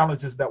of the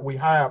challenges that we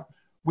have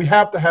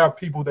to have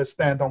people that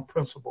stand on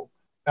principle,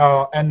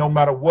 and no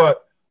matter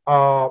what,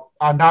 are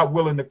not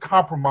willing to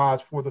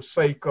compromise for the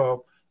sake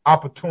of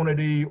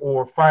opportunity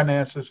or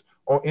finances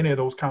or any of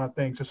those kind of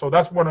things. And so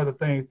that's one of the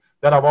things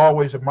that I've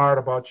always admired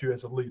about you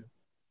as a leader.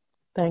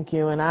 Thank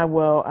you. And I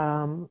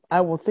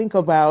will think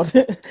about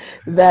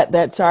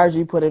that charge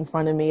you put in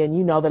front of me. And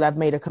you know that I've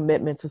made a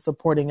commitment to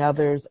supporting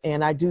others.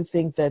 And I do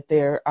think that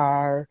there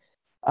are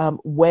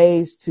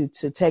ways to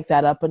take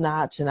that up a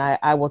notch. And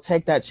I will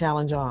take that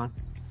challenge on.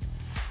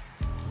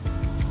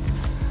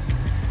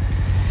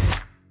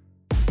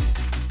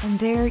 And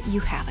there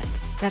you have it.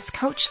 That's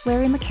Coach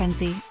Larry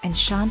McKenzie and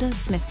Chanda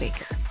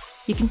Smith-Baker.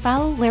 You can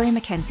follow Larry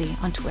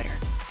McKenzie on Twitter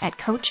at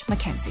Coach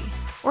McKenzie,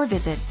 or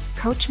visit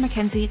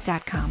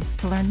CoachMcKenzie.com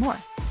to learn more.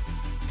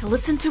 To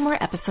listen to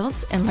more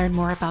episodes and learn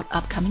more about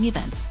upcoming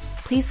events,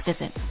 please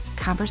visit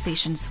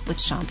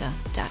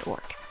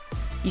conversationswithchanda.org.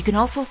 You can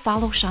also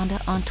follow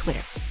Chanda on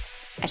Twitter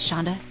at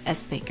Chanda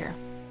S. Baker.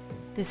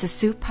 This is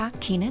Sue Pak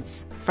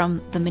Kienitz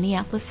from the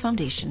Minneapolis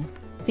Foundation.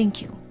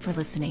 Thank you for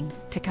listening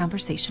to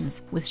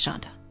Conversations with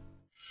Chanda.